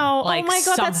 Wow. Like oh my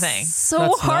God. something.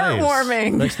 That's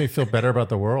heartwarming. Nice. Makes me feel better about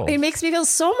the world. It makes me feel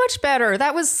so much better.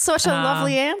 That was such a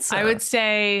lovely answer. I would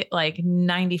say like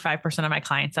 95% of my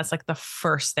clients, that's like the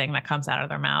first thing that comes out of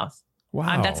their mouth.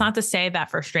 Wow. That's not to say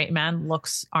that for straight men,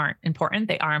 looks aren't important.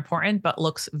 They are important, but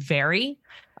looks vary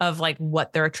of like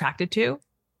what they're attracted to.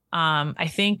 I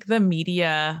think the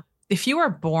media, if you were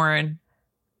born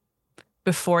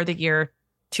before the year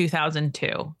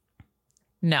 2002,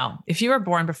 if you were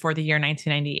born before the year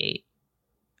 1998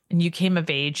 and you came of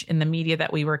age in the media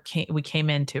that we came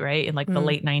into, right? In like the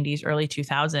late 90s, early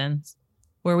 2000s,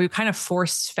 where we kind of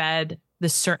force fed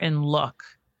this certain look.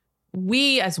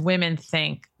 We as women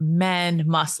think men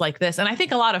must like this. And I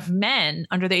think a lot of men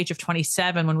under the age of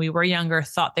 27, when we were younger,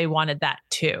 thought they wanted that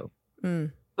too.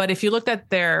 But if you looked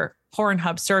at their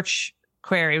Pornhub search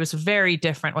query, it was very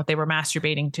different what they were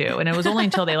masturbating to. And it was only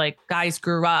until guys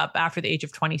grew up after the age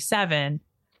of 27,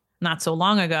 not so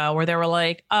long ago, where they were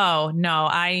like, oh no,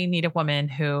 I need a woman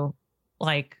who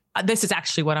like, this is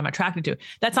actually what I'm attracted to.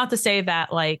 That's not to say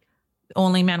that like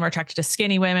only men were attracted to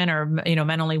skinny women or,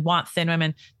 men only want thin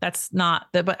women. That's not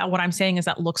but what I'm saying is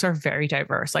that looks are very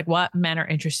diverse. Like what men are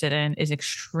interested in is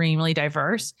extremely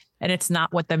diverse, and it's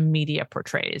not what the media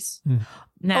portrays.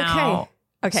 Now,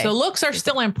 okay. So looks are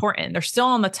still important. They're still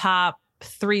on the top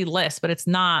 3 list, but it's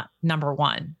not number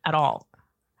one at all.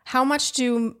 How much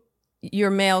do your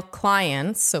male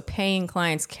clients, so paying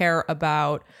clients, care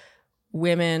about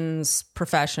women's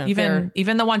profession?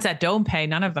 Even the ones that don't pay,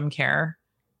 none of them care.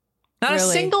 Not really?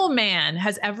 A single man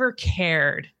has ever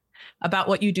cared about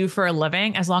what you do for a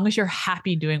living as long as you're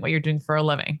happy doing what you're doing for a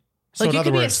living. So like in you could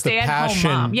other be words, a stay-at-home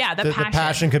mom. Yeah, the passion. The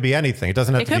passion could be anything. It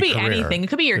doesn't have to be career. It could be anything. It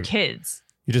could be your kids.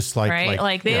 You just like, right?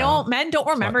 Like men don't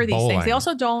remember these things. They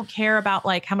also don't care about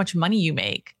like how much money you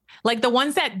make. Like the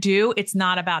ones that do, it's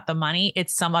not about the money.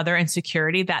 It's some other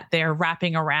insecurity that they're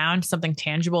wrapping around something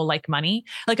tangible like money.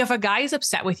 Like if a guy is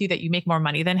upset with you that you make more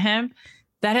money than him,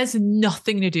 that has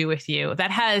nothing to do with you.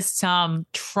 That has some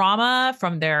trauma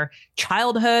from their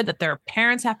childhood that their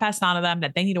parents have passed on to them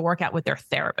that they need to work out with their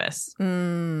therapist.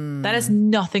 That has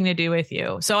nothing to do with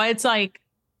you. So it's like,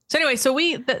 so anyway,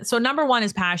 so number one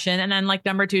is passion. And then like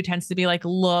number 2 tends to be like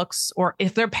looks, or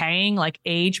if they're paying, like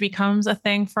age becomes a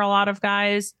thing for a lot of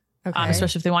guys,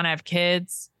 especially if they want to have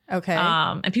kids. Okay.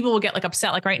 And people will get like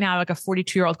upset. Like right now, like a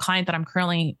 42-year-old client that I'm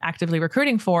currently actively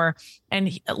recruiting for.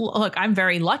 And look, I'm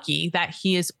very lucky that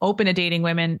he is open to dating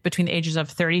women between the ages of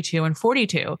 32 and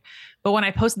 42. But when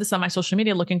I posted this on my social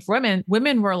media looking for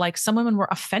women were like, some women were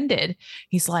offended.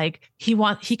 He's like, he doesn't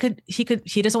want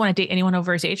to date anyone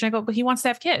over his age. And I go, but he wants to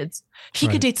have kids. He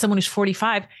could date someone who's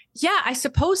 45. Yeah, I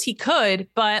suppose he could,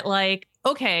 but like,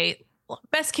 okay,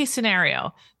 best case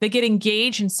scenario, they get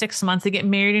engaged in 6 months, they get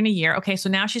married in a year. Okay, so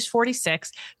now she's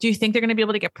 46. Do you think they're going to be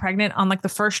able to get pregnant on like the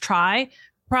first try?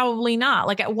 Probably not.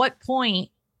 Like at what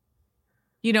point,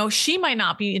 she might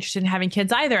not be interested in having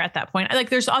kids either at that point. Like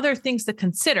there's other things to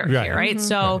consider here, right? Mm-hmm.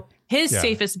 So his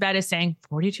safest bet is saying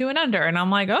 42 and under. And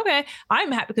I'm like, okay,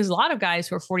 I'm happy because a lot of guys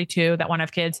who are 42 that want to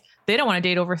have kids, they don't want to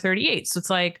date over 38. So it's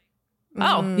like,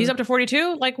 oh, he's up to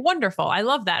 42? Like, wonderful. I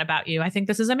love that about you. I think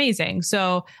this is amazing.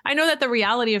 So I know that the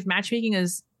reality of matchmaking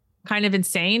is kind of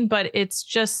insane, but it's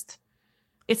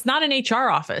not an HR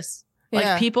office.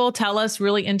 Like people tell us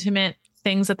really intimate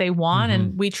things that they want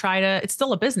and we try to, it's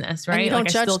still a business, right? And you don't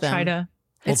like judge I still them. try to,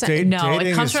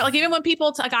 it comes from like, even when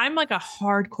people, like I'm like a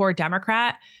hardcore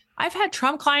Democrat, I've had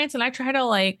Trump clients and I try to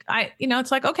like,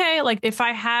 it's like, okay, like if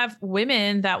I have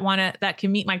women that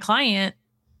can meet my client,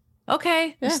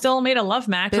 okay, I still made a love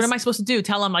match. What am I supposed to do?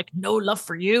 Tell them like, no love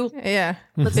for you? Yeah.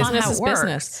 That's not how it works.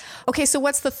 Business. Okay, so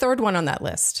what's the third one on that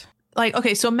list? Like,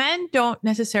 okay, so men don't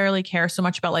necessarily care so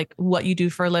much about like what you do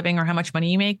for a living or how much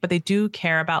money you make, but they do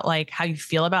care about like how you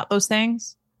feel about those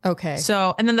things. Okay.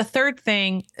 So, and then the third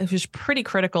thing, which is pretty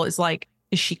critical, is like,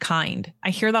 is she kind? I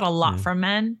hear that a lot from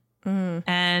men.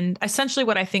 And essentially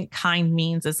what I think kind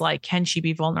means is like, can she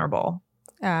be vulnerable?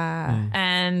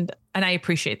 And I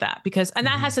appreciate that because that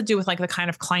has to do with like the kind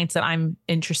of clients that I'm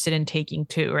interested in taking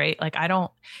too, right? Like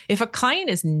if a client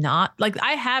is not like,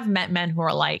 I have met men who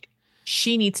are like,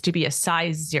 she needs to be a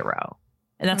size 0.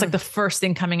 And that's like the first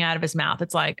thing coming out of his mouth.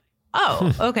 It's like,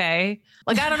 oh, okay.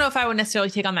 Like, I don't know if I would necessarily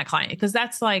take on that client because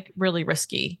that's like really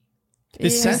risky.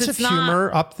 Is sense of humor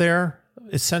up there?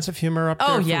 Is sense of humor up there?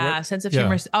 Oh yeah. Sense of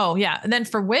humor. Oh yeah. And then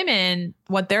for women,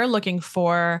 what they're looking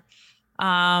for,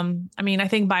 I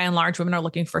think by and large, women are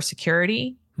looking for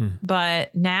security,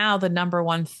 but now the number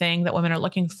one thing that women are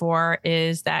looking for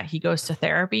is that he goes to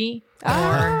therapy.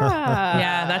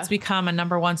 That's become a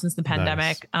number one since the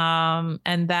pandemic. Nice.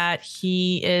 And that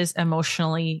he is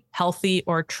emotionally healthy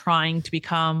or trying to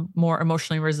become more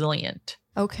emotionally resilient.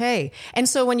 Okay. And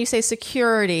so when you say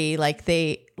security, like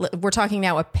we're talking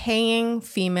now a paying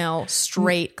female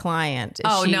straight client.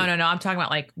 No. I'm talking about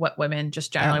like what women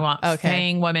just generally want. Okay.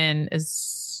 Paying women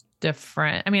is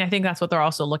different. I mean, I think that's what they're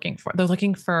also looking for. They're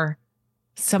looking for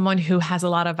someone who has a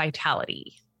lot of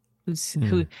vitality,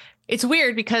 who it's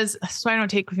weird because that's why I don't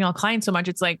take female clients so much.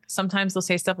 It's like, sometimes they'll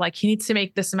say stuff like he needs to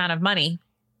make this amount of money,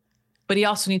 but he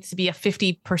also needs to be a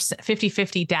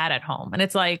 50-50 dad at home. And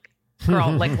it's like,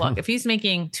 girl, like, look, if he's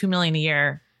making $2 million a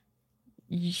year,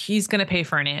 he's going to pay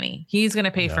for a nanny. He's going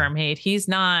to pay for a maid.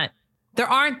 There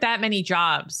aren't that many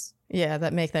jobs. Yeah.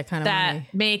 That make that kind of money.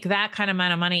 Make that kind of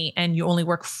amount of money. And you only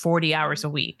work 40 hours a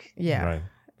week. Yeah. Right.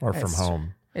 Or from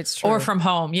home. It's true. Or from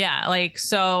home. Yeah. Like,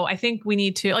 so I think we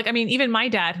need to even my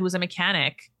dad, who was a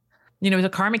mechanic, was a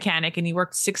car mechanic and he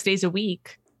worked 6 days a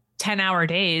week, 10-hour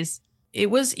days. It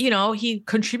was, he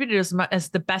contributed as much as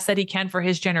the best that he can for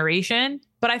his generation.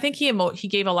 But I think he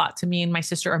gave a lot to me and my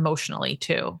sister emotionally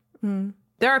too.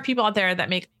 There are people out there that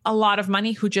make a lot of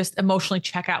money who just emotionally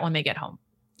check out when they get home.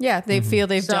 Yeah. They feel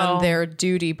they've done their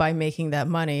duty by making that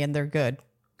money and they're good.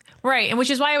 Right. And which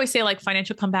is why I always say like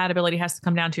financial compatibility has to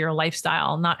come down to your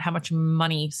lifestyle, not how much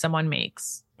money someone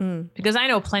makes. Because I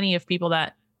know plenty of people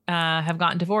that have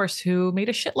gotten divorced who made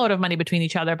a shitload of money between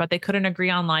each other, but they couldn't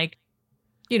agree on like,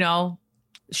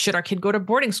 should our kid go to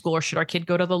boarding school or should our kid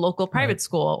go to the local private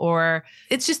school? Or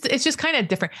it's just kind of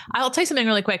different. I'll tell you something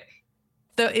really quick.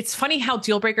 It's funny how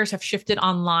deal breakers have shifted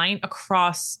online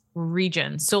across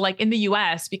regions. So like in the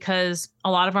US, because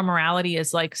a lot of our morality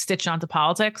is like stitched onto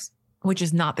politics, which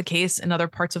is not the case in other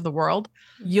parts of the world.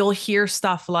 You'll hear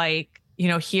stuff like,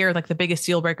 here, like the biggest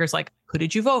deal breakers, like who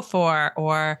did you vote for?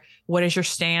 Or what is your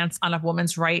stance on a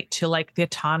woman's right to like the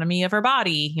autonomy of her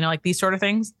body? Like these sort of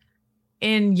things.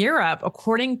 In Europe,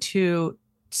 according to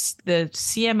the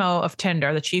CMO of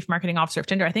Tinder, the chief marketing officer of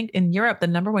Tinder, I think in Europe, the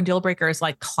number one deal breaker is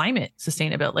like climate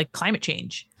sustainability, like climate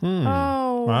change.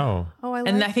 Oh, wow. Oh, I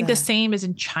like and I think the same is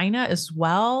in China as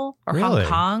well, or really? Hong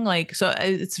Kong. Like, so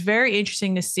it's very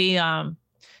interesting to see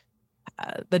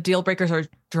the deal breakers are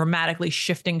dramatically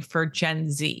shifting for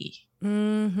Gen Z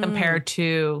compared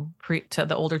to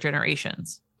the older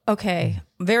generations. Okay.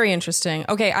 Very interesting.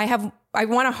 Okay. I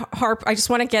just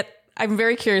want to get I'm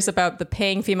very curious about the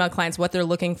paying female clients, what they're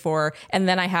looking for. And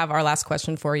then I have our last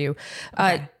question for you.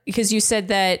 Okay. Because you said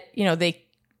that,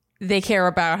 they care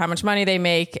about how much money they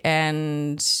make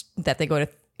and that they go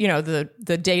to,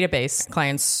 the database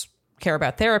clients care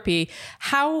about therapy.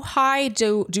 How high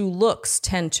do looks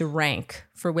tend to rank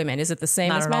for women? Is it the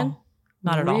same as men?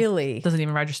 Not at all. Really? Doesn't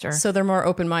even register. So they're more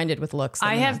open-minded with looks.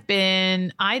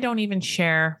 I don't even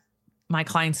share my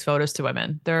clients' photos to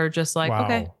women. They're just like,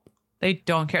 okay, they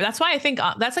don't care. That's why I think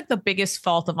that's like the biggest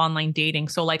fault of online dating.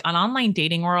 So like on online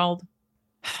dating world,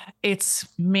 it's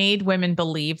made women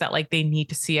believe that like they need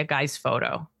to see a guy's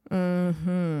photo.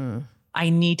 Mm-hmm. I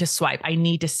need to swipe. I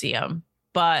need to see him.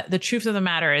 But the truth of the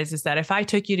matter is that if I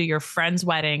took you to your friend's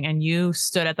wedding and you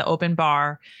stood at the open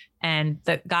bar and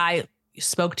the guy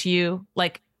spoke to you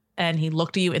and he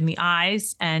looked at you in the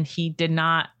eyes and he did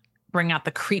not bring out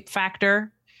the creep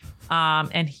factor,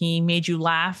 and he made you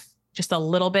laugh just a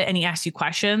little bit and he asked you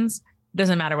questions,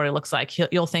 doesn't matter what he looks like.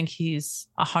 You'll think he's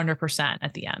 100%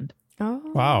 at the end. Oh,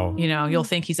 wow. You'll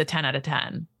think he's a 10 out of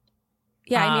 10.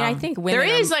 Yeah. I mean, I think women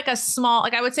there is like a small,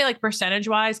 I would say like percentage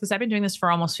wise, because I've been doing this for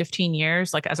almost 15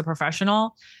 years, like as a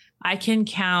professional, I can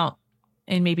count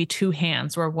in maybe 2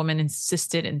 hands where a woman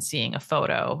insisted in seeing a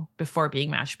photo before being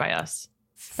matched by us.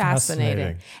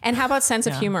 Fascinating. And how about sense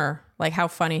of humor? Like how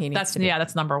funny he needs to be. Yeah,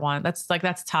 that's number 1. That's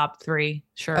top 3.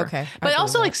 Sure. Okay. But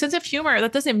also like sense of humor,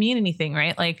 that doesn't mean anything,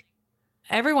 right? Like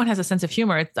everyone has a sense of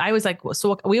humor. I was like,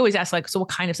 so we always ask like, so what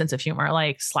kind of sense of humor?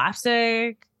 Like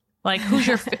slapstick? Like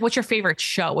what's your favorite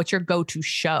show? What's your go-to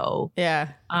show? Yeah.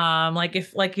 Like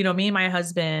if me and my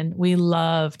husband, we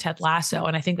love Ted Lasso.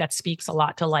 And I think that speaks a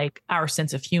lot to like our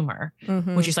sense of humor,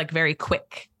 which is like very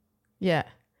quick. Yeah.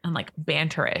 And like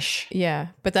banterish. Yeah.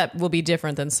 But that will be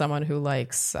different than someone who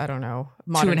likes, I don't know,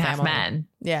 Modern 2.5 Family. Men.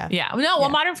 Yeah. Yeah. No, well,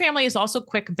 Modern Family is also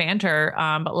quick banter.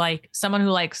 But like someone who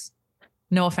likes,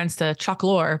 no offense to Chuck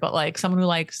Lorre, but like someone who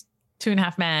likes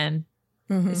 2.5 Men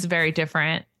is very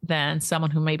different than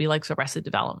someone who maybe likes Arrested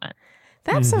Development.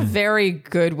 That's a very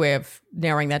good way of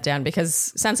narrowing that down because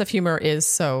sense of humor is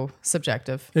so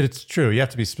subjective. It's true. You have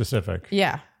to be specific.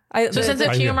 Yeah. So sense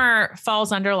of humor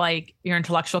falls under like your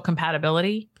intellectual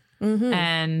compatibility.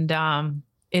 And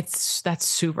that's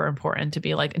super important to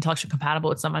be like intellectually compatible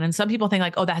with someone. And some people think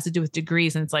like, oh, that has to do with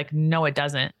degrees. And it's like, no, it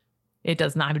doesn't. It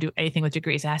does not have to do anything with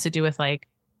degrees. It has to do with like,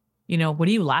 what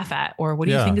do you laugh at? Or what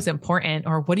do you think is important?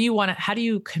 Or what do you want to, how do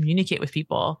you communicate with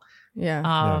people?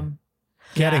 Yeah.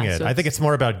 Getting it. So I think it's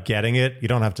more about getting it. You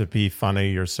don't have to be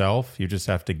funny yourself. You just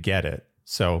have to get it.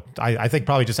 So I think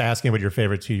probably just asking what your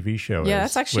favorite TV show is. Yeah,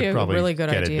 that's actually a really good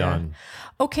idea.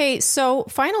 Okay, so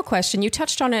final question. You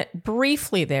touched on it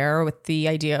briefly there with the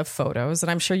idea of photos, and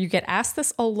I'm sure you get asked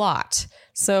this a lot.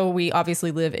 So we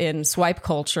obviously live in swipe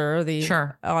culture, the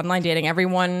online dating.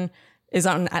 Everyone is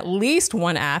on at least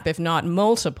one app, if not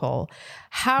multiple.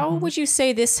 How would you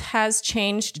say this has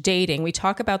changed dating? We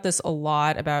talk about this a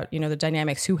lot about, the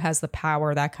dynamics, who has the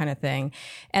power, that kind of thing.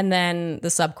 And then the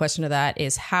sub question to that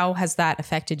is, how has that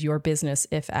affected your business,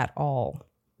 if at all?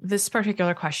 This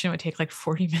particular question would take like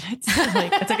 40 minutes.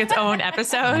 It's like its own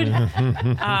episode.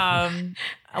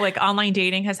 Like online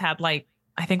dating has had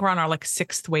I think we're on our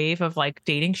 6th wave of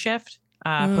dating shift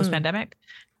post-pandemic.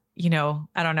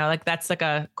 I don't know, that's like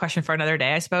a question for another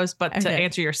day, I suppose. But to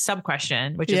answer your sub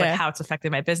question, which is how it's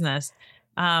affected my business,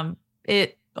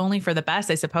 it only for the best,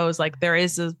 I suppose. There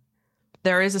is a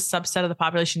subset of the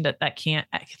population that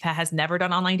has never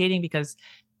done online dating because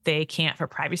they can't for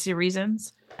privacy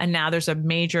reasons. And now there's a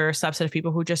major subset of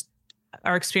people who just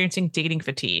are experiencing dating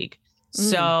fatigue.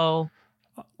 So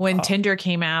when Tinder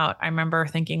came out, I remember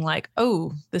thinking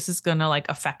oh, this is going to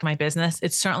affect my business.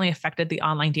 It certainly affected the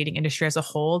online dating industry as a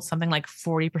whole. Something like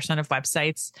 40% of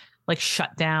websites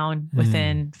shut down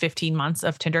within 15 months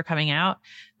of Tinder coming out,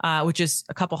 which is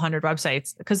a couple hundred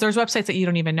websites, because there's websites that you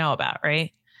don't even know about,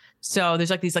 right? So there's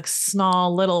these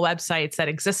small little websites that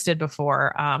existed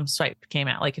before Swipe came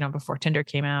out, before Tinder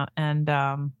came out, and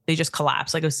they just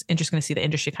collapsed. It was interesting to see the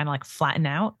industry kind of flatten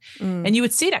out. And you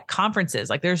would see it at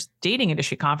conferences. There's dating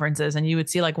industry conferences, and you would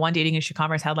see one dating industry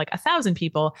conference had 1,000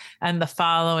 people, and the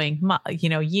following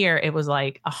year it was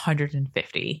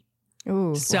 150.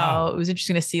 Ooh, so it was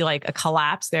interesting to see a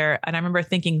collapse there. And I remember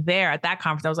thinking there at that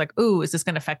conference, I was like, ooh, is this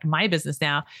going to affect my business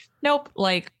now? Nope.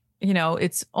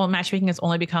 It's matchmaking has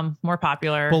only become more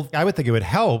popular. Well, I would think it would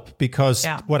help because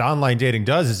what online dating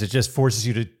does is it just forces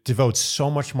you to devote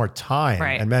so much more time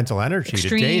and mental energy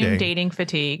to dating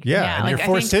fatigue. Yeah. And you're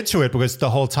forced into it because the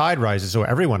whole tide rises. So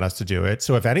everyone has to do it.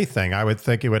 So if anything, I would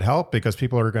think it would help because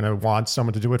people are going to want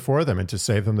someone to do it for them and to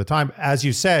save them the time. As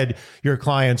you said, your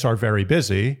clients are very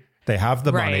busy. They have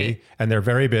the money and they're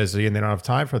very busy and they don't have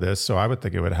time for this. So I would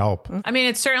think it would help. I mean,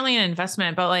 it's certainly an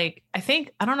investment, but like, I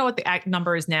don't know what the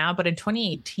number is now, but in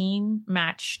 2018,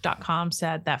 Match.com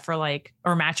said that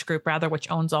or Match Group rather, which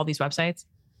owns all these websites,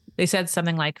 they said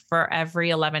something like for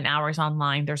every 11 hours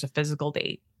online, there's a physical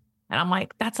date. And I'm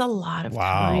like, that's a lot of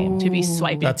time to be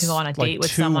swiping to go on a date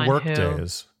with someone who... 2 work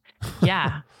days.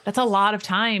 Yeah, that's a lot of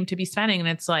time to be spending. And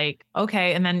it's like,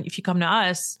 okay. And then if you come to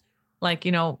us, like,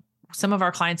 some of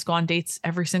our clients go on dates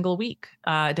every single week,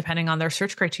 depending on their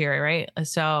search criteria, right?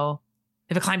 So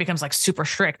if a client becomes like super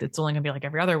strict, it's only gonna be like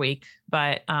every other week.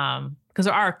 But because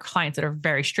there are clients that are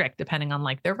very strict, depending on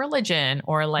like their religion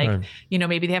or like,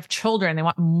 maybe they have children, they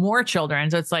want more children.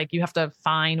 So it's like you have to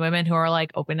find women who are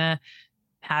like open to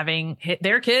having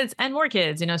their kids and more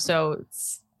kids, so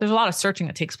there's a lot of searching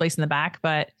that takes place in the back.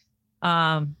 But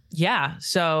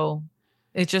so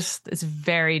it's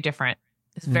very different.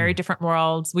 It's very different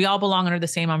worlds. We all belong under the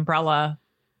same umbrella,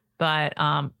 but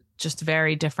just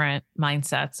very different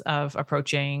mindsets of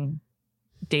approaching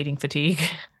dating fatigue.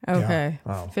 Okay.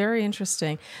 Yeah. Wow. Very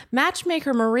interesting.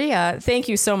 Matchmaker Maria, thank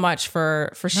you so much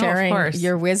for sharing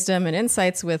your wisdom and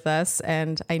insights with us.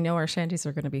 And I know our shanties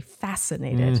are going to be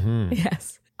fascinated. Mm-hmm.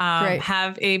 Yes. Great.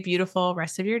 Have a beautiful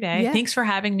rest of your day. Yeah. Thanks for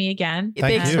having me again.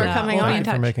 Thanks for coming on. Thank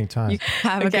you for making time.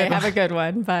 Have a good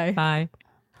one. Bye. Bye.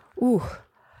 Ooh.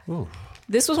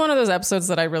 This was one of those episodes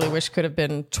that I really wish could have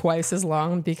been twice as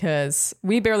long because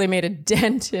we barely made a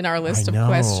dent in our list of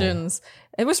questions.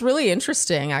 It was really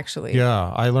interesting, actually.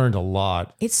 Yeah, I learned a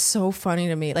lot. It's so funny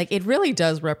to me. Like, it really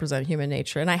does represent human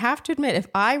nature. And I have to admit, if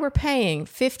I were paying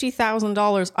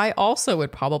 $50,000, I also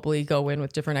would probably go in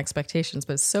with different expectations.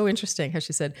 But it's so interesting how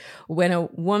she said, when a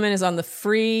woman is on the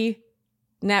free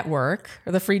network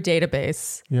or the free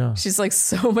database, she's like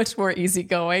so much more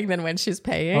easygoing than when she's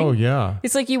paying. Oh yeah,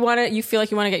 it's like you feel like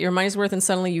you want to get your money's worth, and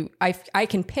suddenly I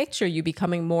can picture you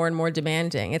becoming more and more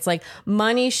demanding. It's like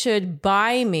money should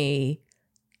buy me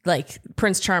like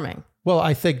Prince Charming. Well,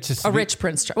 I think just rich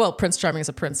Prince. Well, Prince Charming is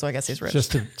a prince, so I guess he's rich.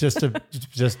 Just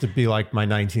to be like my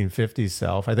 1950s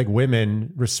self, I think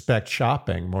women respect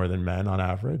shopping more than men on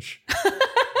average,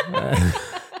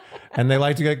 and they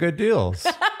like to get good deals.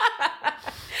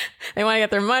 They want to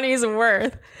get their money's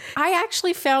worth. I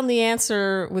actually found the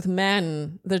answer with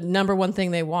men. The number one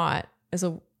thing they want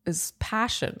is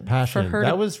passion. Passion.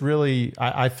 That was really,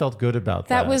 I felt good about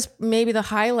that. That was maybe the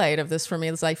highlight of this for me.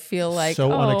 Is I feel like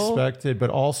so unexpected, but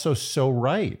also so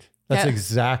right. That's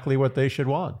exactly what they should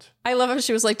want. I love how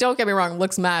she was like, don't get me wrong,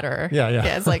 looks matter.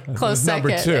 Yeah. It's like close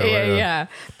second. Number 2. Yeah.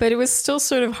 But it was still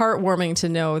sort of heartwarming to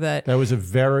know that. That was a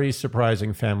very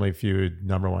surprising Family Feud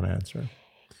number 1 answer.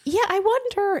 Yeah, I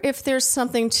wonder if there's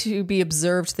something to be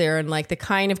observed there, and like the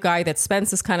kind of guy that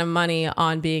spends this kind of money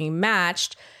on being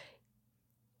matched.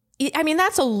 I mean,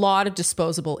 that's a lot of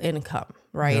disposable income,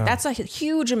 right? Yeah. That's a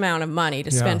huge amount of money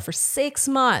to spend for 6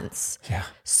 months. Yeah.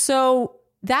 So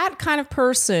that kind of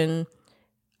person,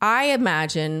 I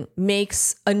imagine,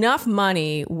 makes enough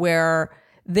money where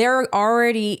they're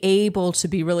already able to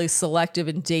be really selective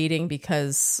in dating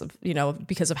because of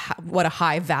what a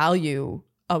high value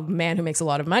a man who makes a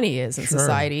lot of money is in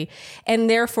society. And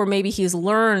therefore, maybe he's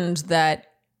learned that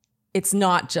it's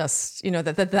not just,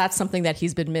 that's something that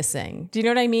he's been missing. Do you know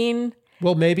what I mean?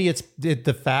 Well, maybe it's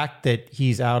the fact that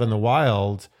he's out in the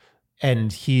wild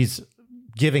and he's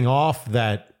giving off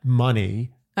that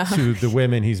money to the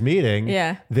women he's meeting.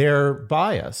 Yeah. They're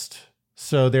biased.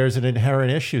 So there's an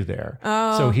inherent issue there.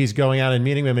 Oh. So he's going out and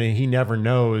meeting women and he never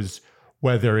knows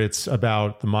whether it's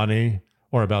about the money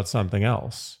or about something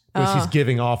else. Because he's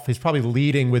giving off, he's probably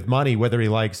leading with money, whether he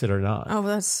likes it or not. Oh,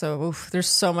 that's there's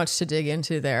so much to dig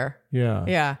into there. Yeah.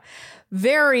 Yeah.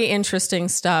 Very interesting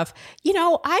stuff.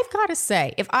 I've got to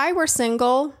say, if I were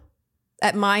single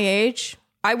at my age,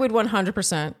 I would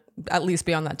 100% at least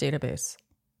be on that database.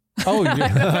 Oh, yeah.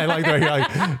 I like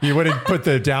that. You wouldn't put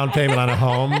the down payment on a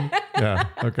home? Yeah.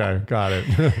 Okay. Got it.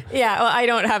 Yeah. Well, I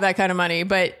don't have that kind of money,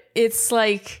 but it's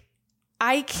like,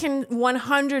 I can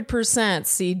 100%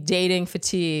 see dating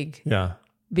fatigue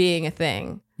being a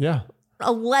thing. Yeah.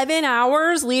 11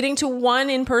 hours leading to one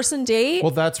in-person date?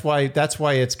 Well, that's why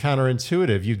it's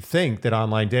counterintuitive. You'd think that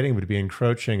online dating would be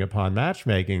encroaching upon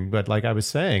matchmaking. But like I was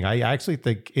saying, I actually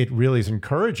think it really is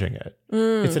encouraging it.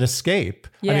 It's an escape.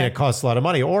 Yeah. I mean, it costs a lot of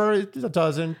money, or it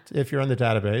doesn't if you're in the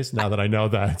database. Now that I know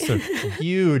that, it's a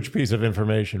huge piece of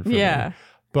information for me.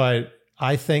 But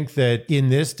I think that in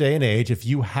this day and age, if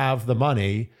you have the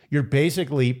money, you're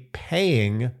basically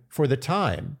paying for the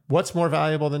time. What's more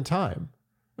valuable than time?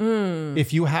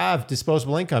 If you have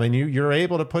disposable income and you're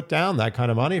able to put down that kind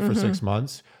of money for 6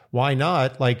 months, why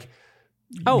not? Like,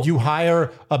 You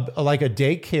hire a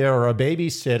daycare or a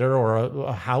babysitter or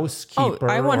a housekeeper.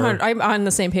 I'm on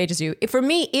the same page as you. For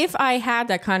me, if I had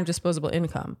that kind of disposable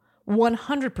income,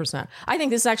 100%, I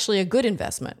think this is actually a good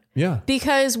investment. Yeah.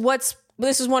 Because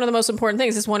this is one of the most important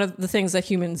things. It's one of the things that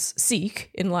humans seek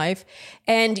in life.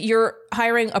 And you're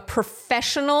hiring a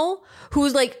professional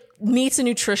who's like meets a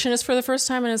nutritionist for the first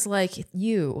time and is like,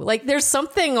 there's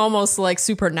something almost like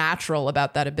supernatural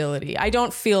about that ability. I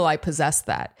don't feel I possess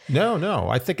that. No.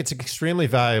 I think it's an extremely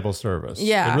valuable service.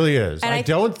 Yeah. It really is. And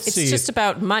it's just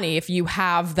about money if you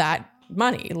have that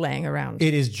money laying around.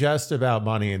 It is just about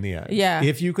money in the end. Yeah.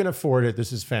 If you can afford it,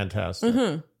 this is fantastic.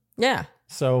 Mm-hmm. Yeah.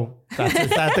 So is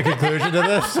that the conclusion to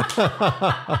this?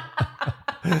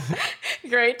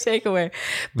 Great takeaway.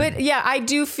 But yeah, I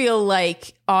do feel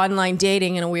like online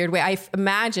dating in a weird way. I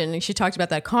imagine, and she talked about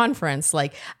that conference,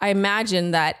 like I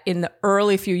imagine that in the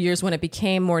early few years when it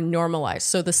became more normalized.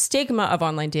 So the stigma of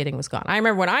online dating was gone. I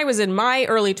remember when I was in my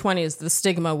early 20s, the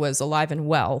stigma was alive and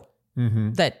well.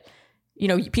 Mm-hmm. That,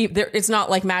 it's not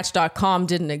like Match.com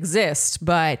didn't exist,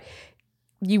 but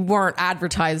you weren't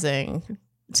advertising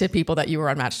to people that you were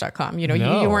on Match.com. You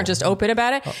weren't just open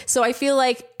about it. So I feel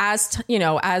like as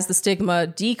the stigma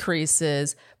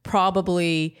decreases,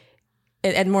 probably,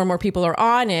 and more and more people are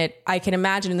on it, I can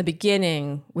imagine in the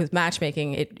beginning with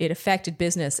matchmaking, it affected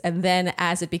business. And then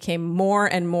as it became more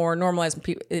and more normalized,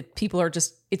 people are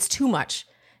just, it's too much.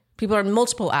 People are on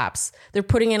multiple apps. They're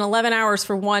putting in 11 hours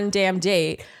for one damn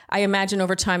date. I imagine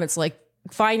over time, it's like,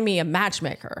 find me a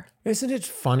matchmaker. Isn't it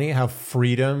funny how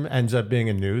freedom ends up being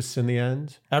a noose in the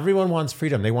end? Everyone wants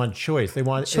freedom. They want choice. They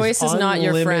want choice is not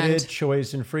your friend. Unlimited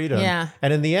choice and freedom. Yeah.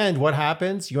 And in the end, what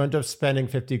happens? You end up spending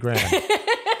 $50,000.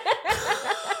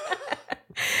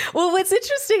 Well, what's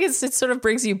interesting is it sort of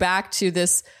brings you back to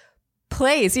this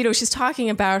place. She's talking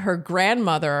about her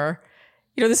grandmother.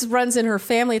 This runs in her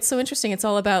family. It's so interesting. It's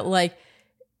all about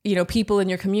people in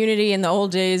your community in the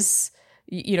old days.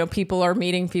 People are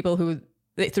meeting people who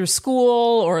through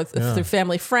school or through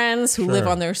family friends who live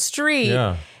on their street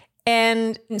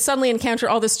and suddenly encounter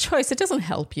all this choice. It doesn't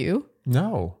help you.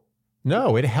 No,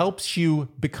 it helps you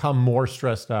become more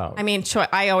stressed out. I mean,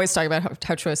 I always talk about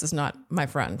how choice is not my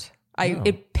friend.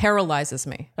 It paralyzes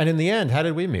me. And in the end, how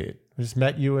did we meet? I just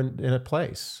met you in a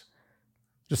place.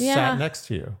 Just sat next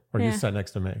to you, or you sat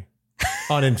next to me.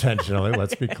 Unintentionally,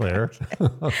 let's be clear.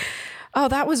 Oh,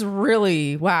 that was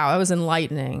really, wow. That was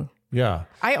enlightening. Yeah.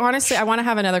 I want to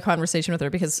have another conversation with her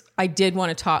because I did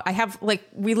want to talk.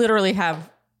 We literally have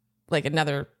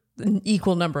an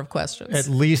equal number of questions. At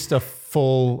least a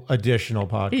full additional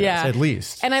podcast. Yeah. At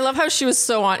least. And I love how she was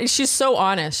so honest. She's so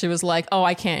honest. She was like,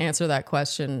 I can't answer that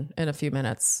question in a few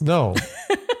minutes. No.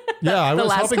 Yeah, I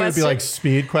was hoping it would be like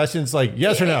speed questions, like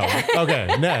yes or no.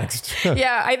 Okay, next.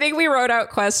 Yeah, I think we wrote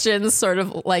out questions sort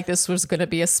of like this was going to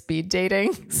be a speed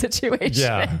dating situation.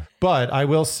 Yeah, but I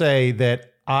will say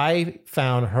that I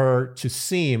found her to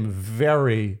seem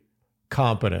very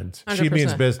competent. 100%. She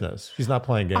means business. She's not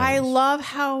playing games. I love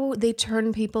how they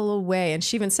turn people away. And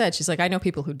she even said, she's like, I know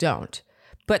people who don't.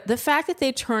 But the fact that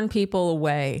they turn people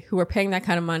away who are paying that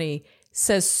kind of money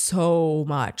says so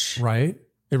much. Right?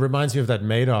 It reminds me of that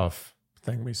Madoff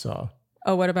thing we saw.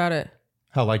 Oh, what about it?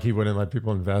 How he wouldn't let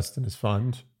people invest in his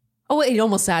fund. Oh, it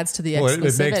almost adds to the exclusivity. Well,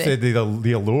 it makes it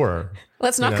the allure.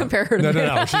 Let's not compare her to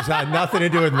Madoff. No. She's had nothing to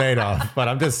do with Madoff, but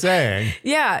I'm just saying.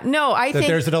 Yeah, no, I think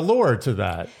there's an allure to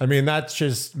that. I mean, that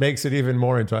just makes it even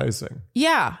more enticing.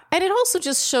 Yeah, and it also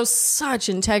just shows such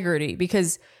integrity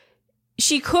because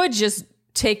she could just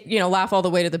laugh all the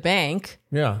way to the bank.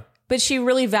 Yeah. But she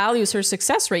really values her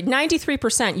success rate.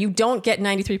 93%. You don't get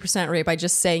 93% rate by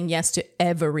just saying yes to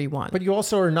everyone. But you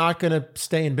also are not going to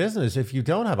stay in business if you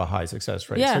don't have a high success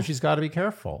rate. Yeah. So she's got to be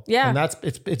careful. Yeah. And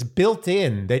it's built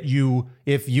in that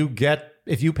if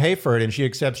you pay for it and she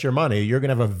accepts your money, you're going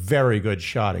to have a very good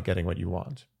shot at getting what you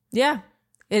want. Yeah.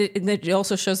 It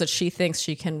also shows that she thinks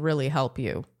she can really help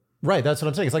you. Right. That's what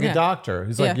I'm saying. It's like a doctor.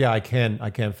 He's like, I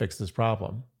can't fix this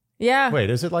problem. Yeah. Wait,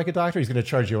 is it like a doctor? He's going to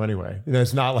charge you anyway.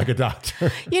 It's not like a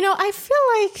doctor. I feel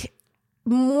like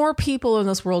more people in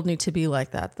this world need to be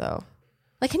like that, though.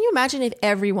 Like, can you imagine if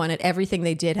everyone at everything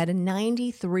they did had a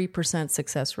 93%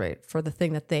 success rate for the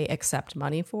thing that they accept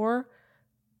money for?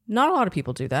 Not a lot of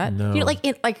people do that. No.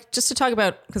 Just to talk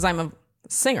about, because I'm a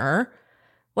singer,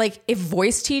 like if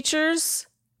voice teachers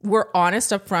were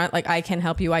honest up front, like I can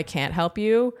help you, I can't help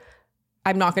you.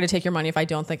 I'm not going to take your money if I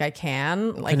don't think I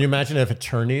can. Can you imagine if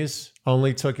attorneys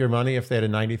only took your money if they had a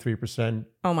 93%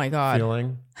 oh my God.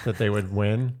 feeling that they would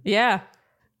win? Yeah.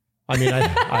 I mean,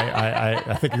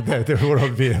 I think that the world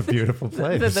would be a beautiful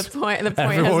place. The point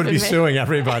everyone would be suing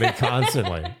everybody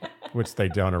constantly, which they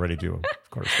don't already do. Of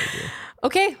course they do.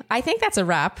 Okay, I think that's a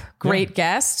wrap. Great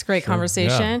guest, great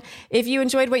conversation. Yeah. If you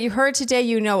enjoyed what you heard today,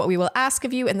 you know what we will ask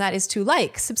of you, and that is to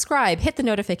like, subscribe, hit the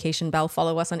notification bell,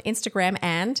 follow us on Instagram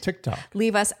and TikTok.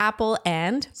 Leave us Apple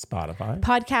and Spotify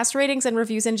podcast ratings and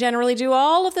reviews, and generally do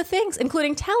all of the things,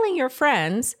 including telling your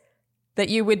friends that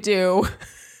you would do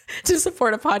to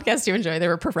support a podcast you enjoy. They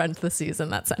were parentheses in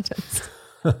that sentence.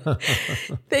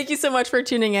 Thank you so much for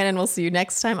tuning in, and we'll see you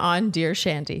next time on Dear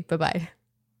Shandy. Bye-bye.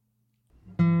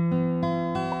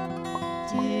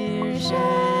 Dear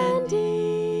Shandy.